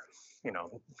were,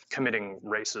 committing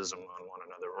racism on one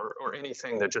another, or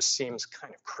anything that just seems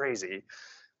kind of crazy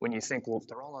when you think, well,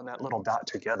 they're all on that little dot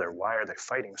together. Why are they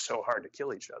fighting so hard to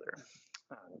kill each other?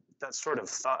 That sort of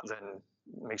thought then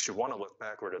makes you want to look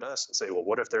backward at us and say, well,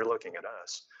 what if they're looking at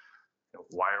us?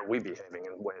 Why are we behaving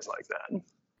in ways like that?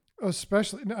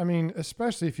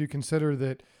 Especially if you consider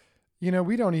that,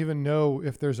 we don't even know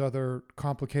if there's other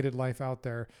complicated life out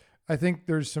there. I think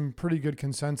there's some pretty good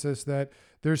consensus that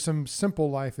there's some simple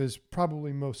life is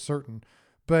probably most certain.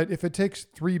 But if it takes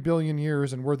 3 billion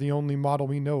years and we're the only model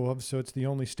we know of, so it's the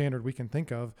only standard we can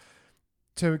think of,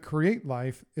 to create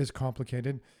life is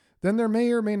complicated, then there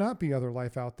may or may not be other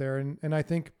life out there. And I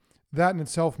think that in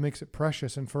itself makes it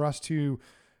precious. And for us to,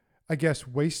 I guess,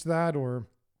 waste that or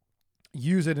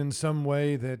use it in some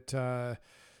way that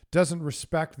doesn't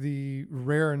respect the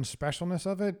rare and specialness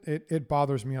of it, it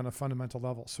bothers me on a fundamental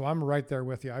level. So I'm right there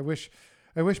with you. I wish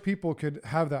people could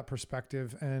have that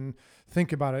perspective and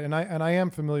think about it. And I am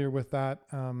familiar with that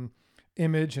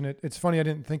image. And it's funny, I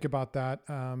didn't think about that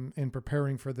in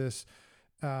preparing for this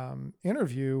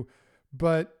interview,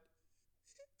 but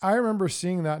I remember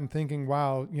seeing that and thinking,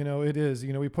 wow, it is,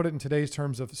 we put it in today's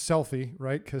terms of selfie,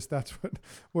 right? Because that's what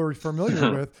we're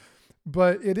familiar with.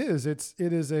 But it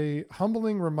is a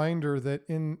humbling reminder that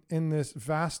in this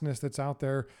vastness that's out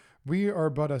there, we are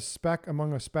but a speck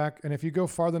among a speck. And if you go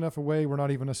far enough away, we're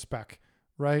not even a speck,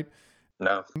 right?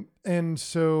 No. And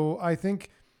so I think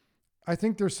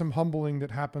there's some humbling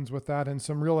that happens with that and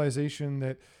some realization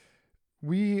that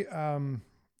we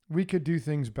could do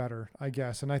things better, I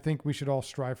guess. And I think we should all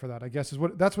strive for that, I guess,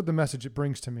 that's what the message it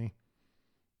brings to me.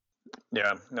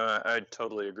 Yeah, no, I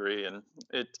totally agree. And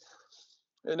it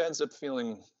ends up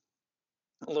feeling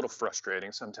a little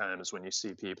frustrating sometimes when you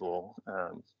see people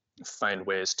find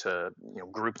ways to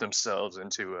group themselves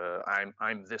into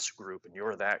I'm this group and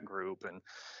you're that group,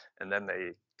 and then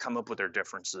they come up with their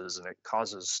differences, and it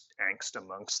causes angst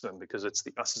amongst them because it's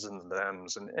the us's and the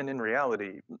them's, and in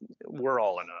reality we're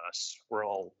all in us, we're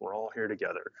all here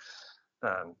together.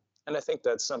 And I think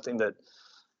that's something that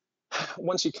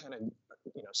once you kind of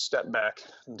step back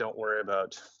and don't worry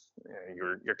about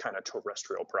your kind of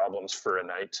terrestrial problems for a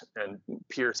night and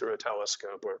peer through a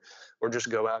telescope, or just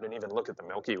go out and even look at the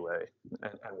Milky Way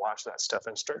and watch that stuff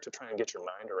and start to try and get your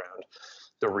mind around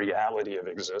the reality of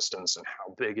existence and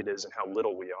how big it is and how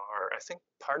little we are. I think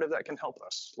part of that can help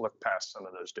us look past some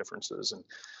of those differences.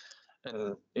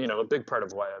 And a big part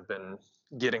of why I've been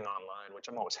getting online, which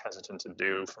I'm always hesitant to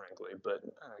do, frankly, but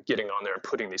getting on there and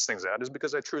putting these things out is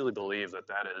because I truly believe that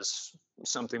is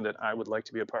something that I would like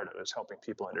to be a part of, is helping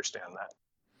people understand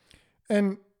that.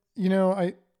 And,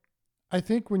 I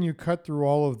think when you cut through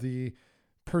all of the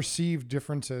perceived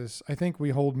differences, I think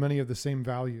we hold many of the same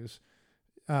values.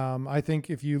 I think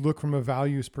if you look from a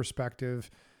values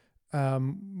perspective,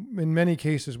 in many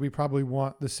cases, we probably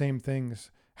want the same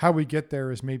things. How we get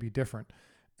there is maybe different.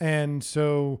 And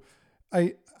so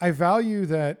I value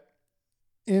that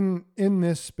in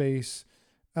this space.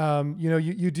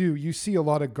 You see a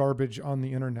lot of garbage on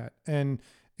the internet, and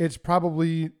it's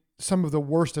probably some of the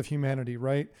worst of humanity,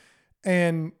 right?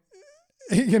 And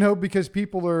because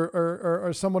people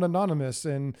are somewhat anonymous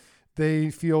and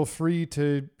they feel free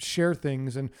to share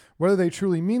things, and whether they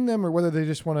truly mean them or whether they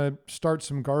just want to start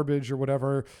some garbage or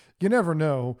whatever, you never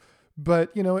know.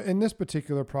 But in this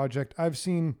particular project, I've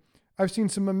seen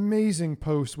some amazing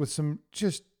posts with some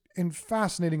just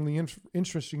fascinatingly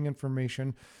interesting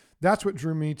information. That's what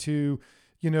drew me to,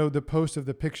 the post of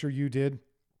the picture you did.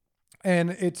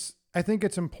 And I think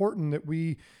it's important that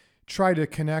we try to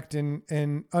connect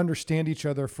and understand each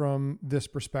other from this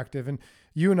perspective. And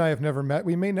you and I have never met.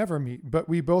 We may never meet, but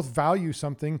we both value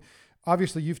something.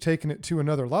 Obviously, you've taken it to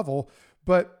another level,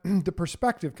 but the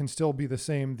perspective can still be the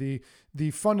same.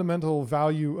 The fundamental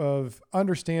value of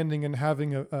understanding and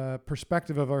having a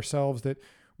perspective of ourselves that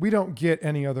we don't get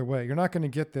any other way. You're not going to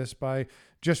get this by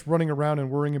just running around and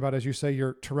worrying about, as you say,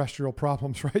 your terrestrial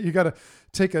problems, right? You got to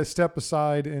take a step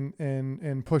aside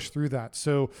and push through that.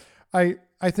 So I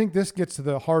think this gets to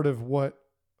the heart of what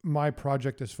my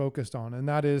project is focused on, and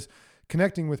that is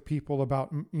connecting with people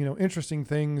about, interesting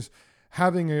things,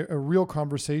 having a real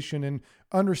conversation and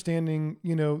understanding,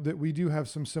 that we do have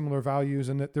some similar values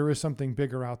and that there is something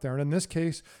bigger out there. And in this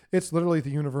case, it's literally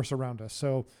the universe around us.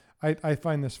 So I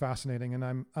find this fascinating,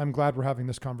 and I'm glad we're having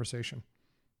this conversation.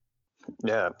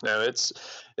 Yeah, no, it's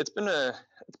been a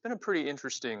pretty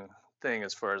interesting thing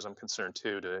as far as I'm concerned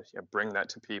too, to bring that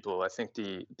to people. I think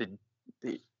the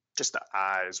just the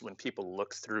eyes when people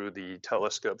look through the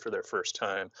telescope for their first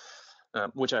time,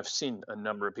 which I've seen a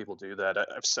number of people do that.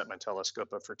 I've set my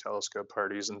telescope up for telescope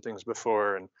parties and things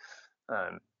before, and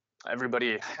um,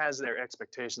 everybody has their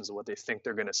expectations of what they think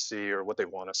they're going to see or what they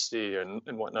want to see and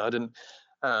whatnot, and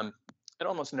um, it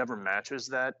almost never matches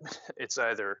that. It's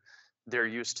either they're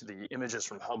used to the images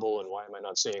from Hubble and why am I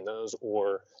not seeing those,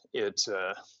 it's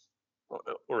uh,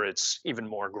 or it's even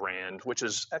more grand, which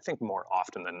is, I think, more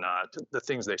often than not, the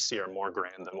things they see are more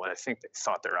grand than what I think they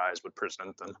thought their eyes would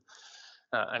present them.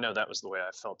 I know that was the way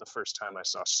I felt the first time I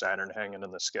saw Saturn hanging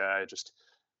in the sky. Just,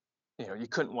 you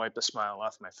couldn't wipe the smile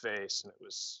off my face, and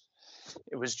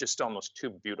it was just almost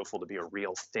too beautiful to be a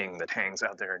real thing that hangs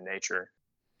out there in nature.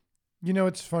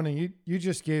 It's funny. You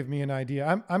just gave me an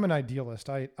idea. I'm an idealist.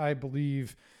 I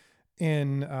believe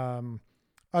in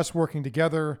us working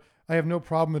together. I have no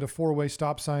problem at a four-way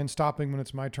stop sign stopping when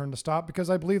it's my turn to stop because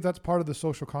I believe that's part of the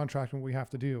social contract and what we have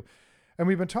to do. And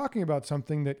we've been talking about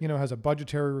something that, has a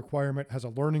budgetary requirement, has a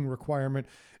learning requirement.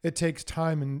 It takes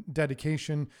time and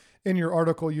dedication. In your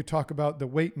article, you talk about the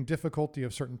weight and difficulty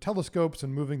of certain telescopes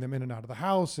and moving them in and out of the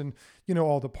house and,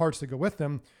 all the parts that go with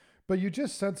them. But you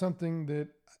just said something that,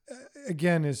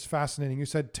 again, is fascinating. You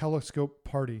said telescope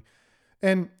party.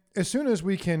 And as soon as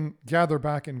we can gather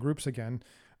back in groups again,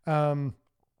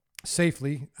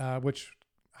 safely, which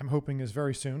I'm hoping is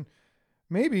very soon,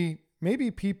 maybe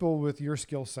people with your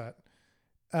skill set,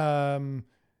 hosting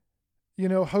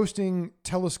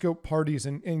telescope parties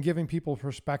and giving people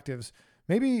perspectives,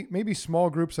 maybe small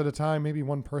groups at a time, maybe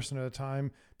one person at a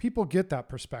time, people get that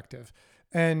perspective.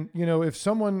 And, if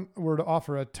someone were to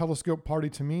offer a telescope party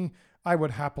to me, I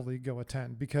would happily go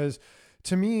attend because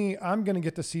to me, I'm going to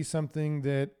get to see something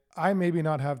that I maybe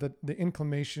not have the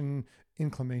inclination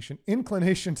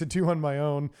to do on my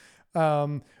own.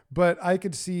 But I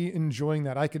could see enjoying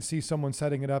that. I could see someone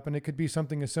setting it up and it could be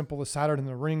something as simple as Saturn in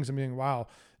the rings and being, wow,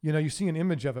 you see an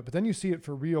image of it, but then you see it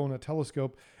for real in a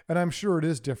telescope. And I'm sure it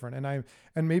is different.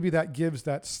 And maybe that gives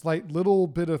that slight little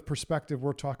bit of perspective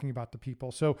we're talking about to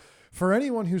people. So for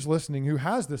anyone who's listening, who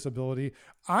has this ability,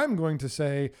 I'm going to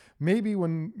say maybe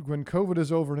when COVID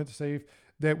is over and it's safe,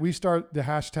 that we start the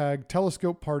hashtag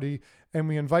telescope party and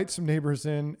we invite some neighbors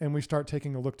in and we start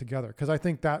taking a look together. Because I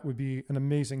think that would be an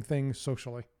amazing thing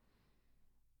socially.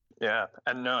 Yeah,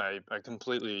 and no, I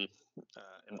completely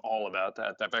am all about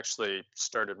that. I've actually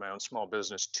started my own small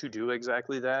business to do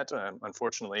exactly that.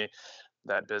 Unfortunately,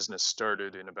 that business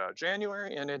started in about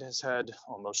January, and it has had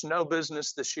almost no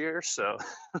business this year. So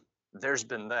there's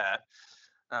been that.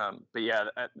 But yeah,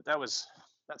 that's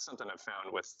something I've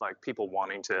found with like people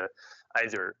wanting to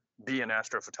either be an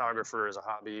astrophotographer as a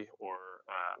hobby, or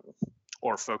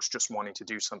folks just wanting to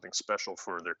do something special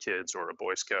for their kids or a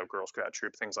Boy Scout, Girl Scout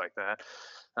troop, things like that.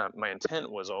 My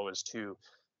intent was always to,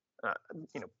 uh,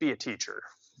 be a teacher,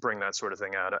 bring that sort of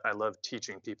thing out. I love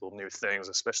teaching people new things,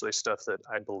 especially stuff that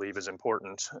I believe is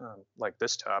important, like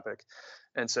this topic.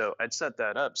 And so I'd set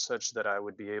that up such that I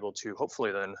would be able to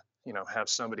hopefully then, have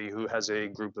somebody who has a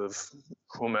group of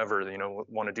whomever,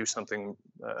 want to do something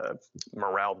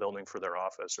morale building for their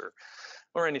office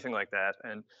or anything like that,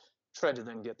 and try to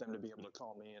then get them to be able to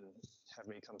call me and have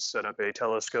me come set up a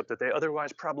telescope that they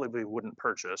otherwise probably wouldn't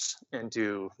purchase and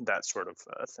do that sort of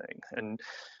thing.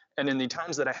 And in the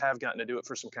times that I have gotten to do it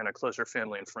for some kind of closer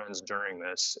family and friends during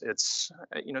this, it's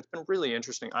been really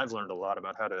interesting. I've learned a lot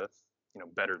about how to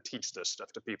better teach this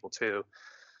stuff to people too.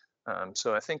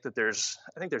 So I think there's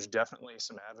definitely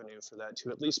some avenue for that to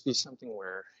at least be something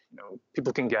where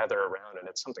people can gather around and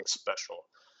it's something special.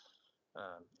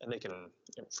 And they can,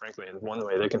 frankly, in one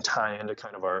way, they can tie into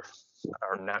kind of our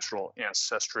natural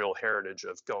ancestral heritage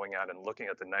of going out and looking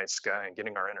at the night sky and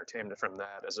getting our entertainment from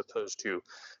that, as opposed to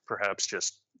perhaps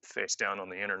just face down on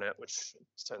the internet, which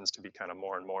tends to be kind of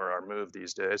more and more our move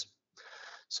these days.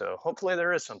 So hopefully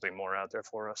there is something more out there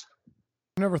for us.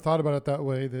 I never thought about it that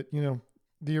way, that,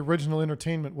 the original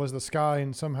entertainment was the sky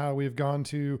and somehow we've gone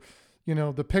to,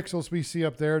 the pixels we see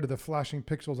up there to the flashing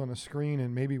pixels on a screen.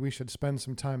 And maybe we should spend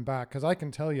some time back. Cause I can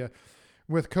tell you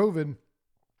with COVID,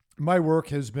 my work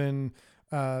has been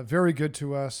very good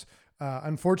to us.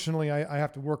 Unfortunately, I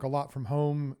have to work a lot from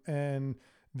home and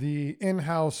the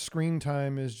in-house screen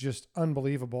time is just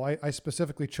unbelievable. I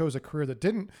specifically chose a career that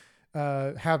didn't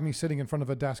have me sitting in front of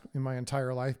a desk in my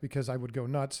entire life because I would go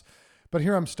nuts. But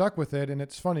here I'm stuck with it. And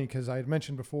it's funny because I had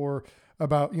mentioned before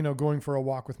about, going for a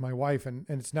walk with my wife and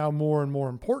it's now more and more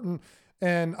important.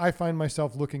 And I find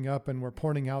myself looking up and we're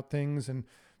pointing out things. And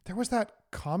there was that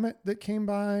comet that came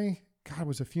by, God, it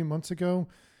was a few months ago.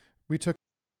 We took,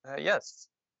 Yes,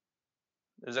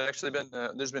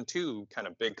 there's been two kind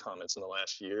of big comments in the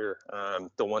last year.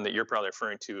 The one that you're probably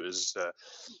referring to is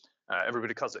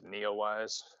everybody calls it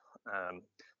Neowise. Um,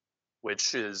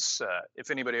 which is, if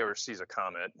anybody ever sees a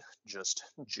comet, just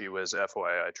gee whiz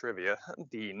FYI trivia,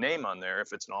 the name on there,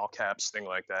 if it's an all caps thing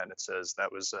like that, and it says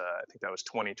that was, I think that was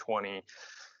 2020,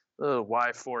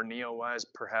 Y4 Neowise,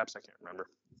 perhaps, I can't remember.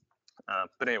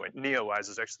 But anyway, Neowise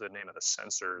is actually the name of the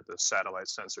sensor, the satellite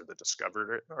sensor that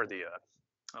discovered it, or I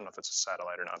don't know if it's a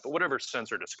satellite or not, but whatever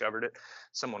sensor discovered it,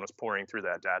 someone was pouring through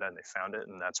that data and they found it,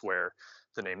 and that's where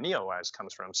the name Neowise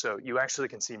comes from. So you actually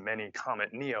can see many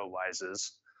comet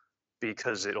Neowises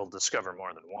because it'll discover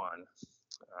more than one.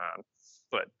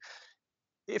 But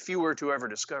if you were to ever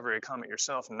discover a comet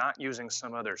yourself, not using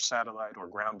some other satellite or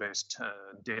ground-based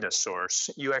data source,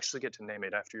 you actually get to name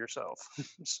it after yourself.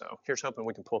 So here's hoping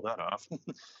we can pull that off.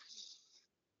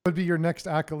 Would be your next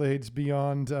accolades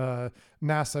beyond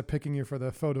NASA picking you for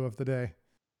the photo of the day?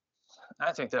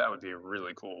 I think that would be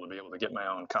really cool to be able to get my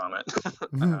own comet.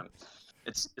 Mhm. um,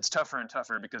 it's tougher and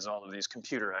tougher because all of these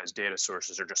computerized data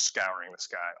sources are just scouring the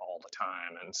sky all the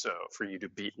time, and so for you to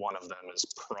beat one of them is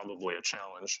probably a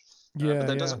challenge. But Yeah, that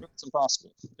yeah. doesn't mean it's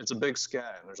impossible. It's a big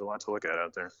sky, and there's a lot to look at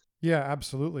out there. Yeah,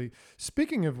 absolutely.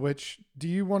 Speaking of which, do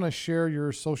you want to share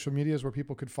your social medias where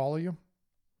people could follow you?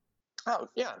 Oh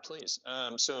yeah, please.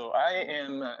 So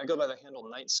I go by the handle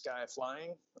Night Sky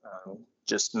Flying,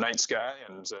 just night sky,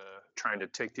 and trying to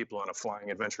take people on a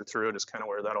flying adventure through it is kind of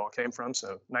where that all came from.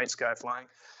 So Night Sky Flying.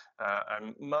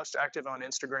 I'm most active on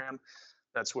Instagram.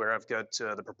 That's where I've got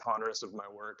the preponderance of my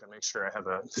work. I make sure I have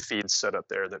a feed set up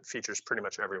there that features pretty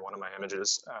much every one of my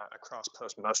images. I cross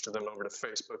post most of them over to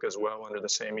Facebook as well under the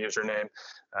same username,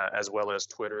 as well as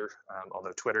Twitter,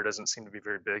 although Twitter doesn't seem to be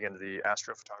very big into the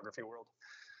astrophotography world.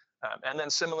 And then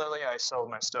similarly, I sell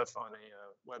my stuff on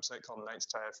a website called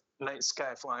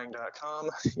nightskyflying.com.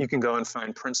 You can go and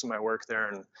find prints of my work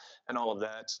there and all of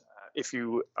that. If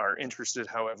you are interested,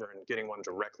 however, in getting one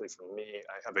directly from me,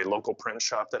 I have a local print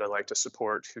shop that I like to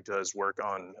support who does work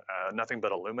on nothing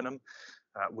but aluminum,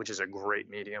 which is a great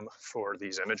medium for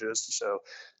these images. So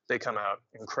they come out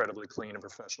incredibly clean and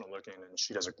professional looking, and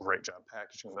she does a great job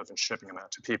packaging them and shipping them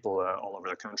out to people all over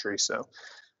the country. So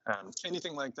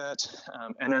anything like that.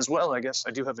 And as well, I guess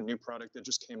I do have a new product that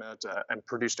just came out. I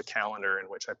produced a calendar in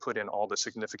which I put in all the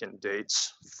significant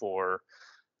dates for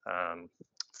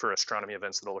astronomy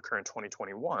events that'll occur in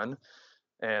 2021,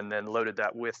 and then loaded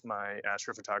that with my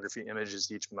astrophotography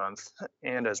images each month.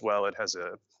 And as well, it has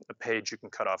a page you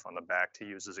can cut off on the back to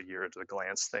use as a year at a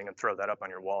glance thing and throw that up on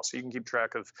your wall so you can keep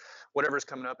track of whatever's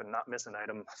coming up and not miss an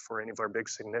item for any of our big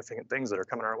significant things that are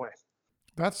coming our way.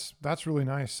 That's really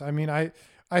nice. I mean, I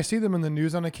see them in the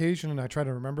news on occasion, and I try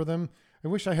to remember them. I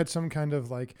wish I had some kind of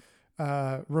like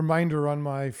reminder on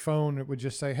my phone. It would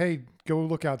just say, "Hey, go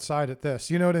look outside at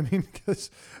this." You know what I mean? Because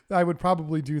I would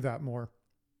probably do that more.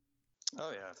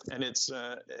 Oh yeah, and it's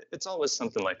always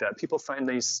something like that. People find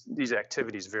these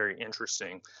activities very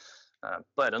interesting,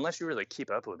 but unless you really keep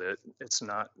up with it, it's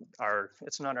not our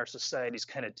society's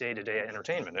kind of day-to-day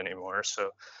entertainment anymore.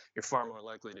 So you're far more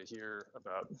likely to hear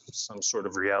about some sort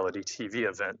of reality TV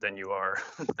event than you are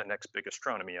the next big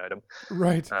astronomy item.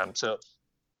 Right. So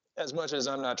as much as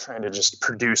I'm not trying to just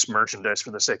produce merchandise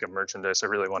for the sake of merchandise, I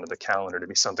really wanted the calendar to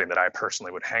be something that I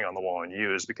personally would hang on the wall and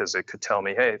use because it could tell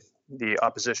me, hey, the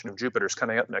opposition of Jupiter's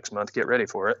coming up next month. Get ready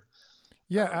for it.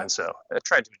 Yeah. And so I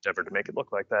tried to endeavor to make it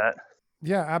look like that.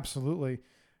 Yeah. Absolutely.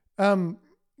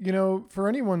 For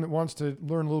anyone that wants to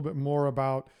learn a little bit more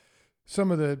about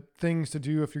some of the things to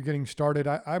do if you're getting started,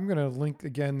 I'm going to link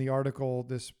again the article,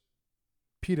 this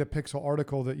Petapixel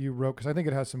article that you wrote, because I think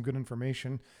it has some good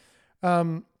information.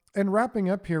 And wrapping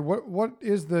up here, what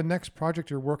is the next project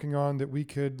you're working on that we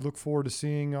could look forward to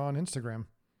seeing on Instagram?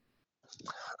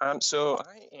 So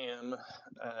I am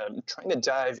trying to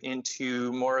dive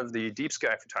into more of the deep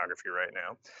sky photography right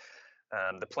now.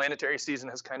 The planetary season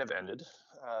has kind of ended.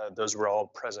 Those were all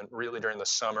present really during the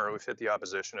summer. We've hit the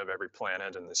opposition of every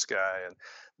planet in the sky, and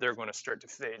they're going to start to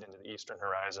fade into the eastern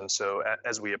horizon. So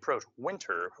as we approach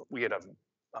winter, we get a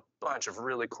bunch of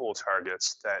really cool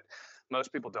targets that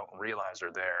most people don't realize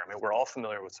are there. I mean, we're all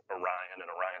familiar with Orion and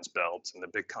Orion's belt and the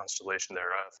big constellation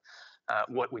thereof.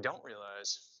 What we don't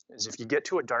realize is if you get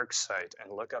to a dark site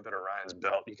and look up at Orion's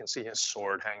belt, you can see his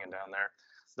sword hanging down there.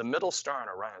 The middle star on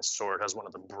Orion's sword has one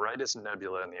of the brightest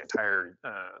nebula in the entire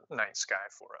night sky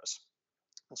for us.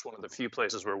 It's one of the few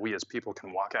places where we as people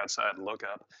can walk outside, look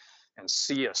up, and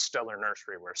see a stellar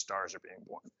nursery where stars are being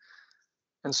born.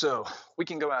 And so we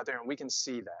can go out there and we can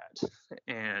see that,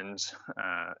 and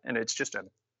it's just a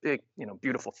big,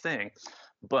 beautiful thing,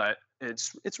 but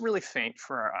it's really faint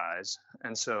for our eyes.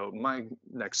 And so my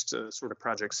next sort of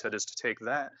project set is to take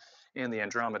that and the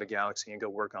Andromeda Galaxy and go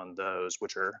work on those,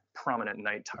 which are prominent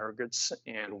night targets,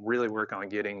 and really work on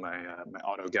getting my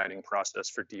auto guiding process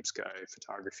for deep sky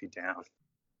photography down.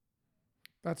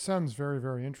 That sounds very,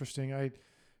 very interesting.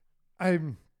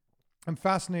 I'm I'm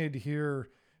fascinated to hear,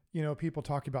 people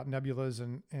talking about nebulas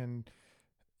and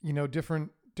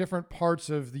different parts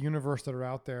of the universe that are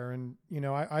out there. And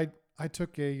I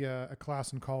took a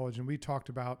class in college, and we talked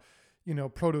about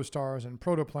protostars and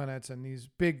protoplanets and these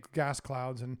big gas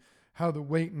clouds, and how the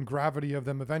weight and gravity of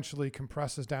them eventually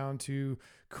compresses down to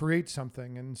create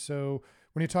something. And so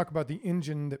when you talk about the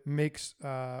engine that makes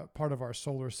part of our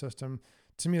solar system,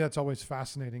 to me, that's always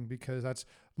fascinating because that's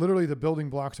literally the building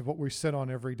blocks of what we sit on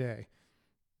every day.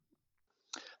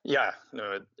 Yeah,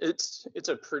 no, it's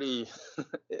a pretty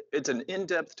it's an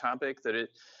in-depth topic that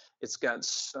it's got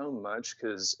so much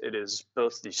because it is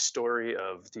both the story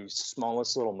of the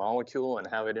smallest little molecule and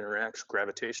how it interacts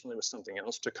gravitationally with something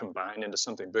else to combine into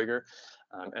something bigger,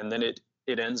 and then it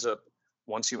ends up,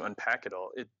 once you unpack it all,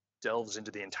 it delves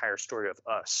into the entire story of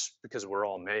us because we're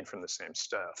all made from the same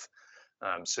stuff.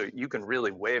 So you can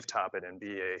really wave top it and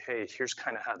be hey, here's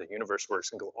kind of how the universe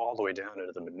works, and go all the way down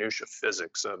into the minutia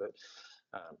physics of it.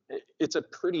 It's a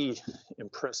pretty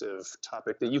impressive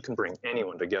topic that you can bring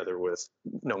anyone together with,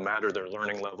 no matter their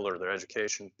learning level or their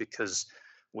education, because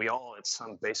we all at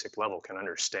some basic level can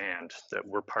understand that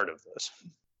we're part of this.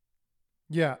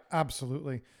 Yeah,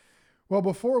 absolutely. Well,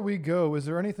 before we go, is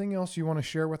there anything else you want to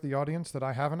share with the audience that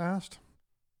I haven't asked?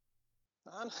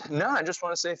 No, I just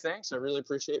want to say thanks. I really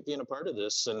appreciate being a part of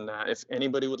this. And if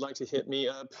anybody would like to hit me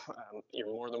up, you're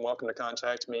more than welcome to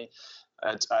contact me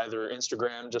at either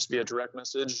Instagram, just via direct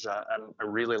message. I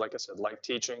really, like I said, like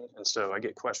teaching. And so I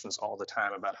get questions all the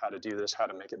time about how to do this, how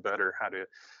to make it better, how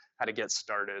to get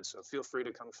started. So feel free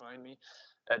to come find me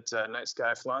at Night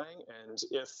Sky Flying. And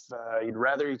if you'd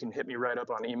rather, you can hit me right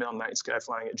up on email,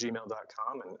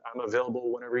 nightskyflying@gmail.com. And I'm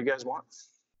available whenever you guys want.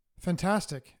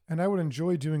 Fantastic. And I would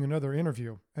enjoy doing another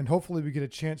interview, and hopefully we get a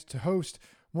chance to host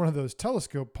one of those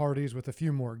telescope parties with a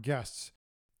few more guests.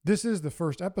 This is the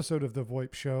first episode of The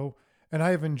VoIP Show, and I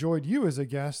have enjoyed you as a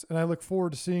guest, and I look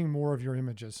forward to seeing more of your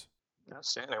images.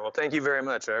 Outstanding. Well, thank you very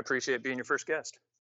much. I appreciate being your first guest.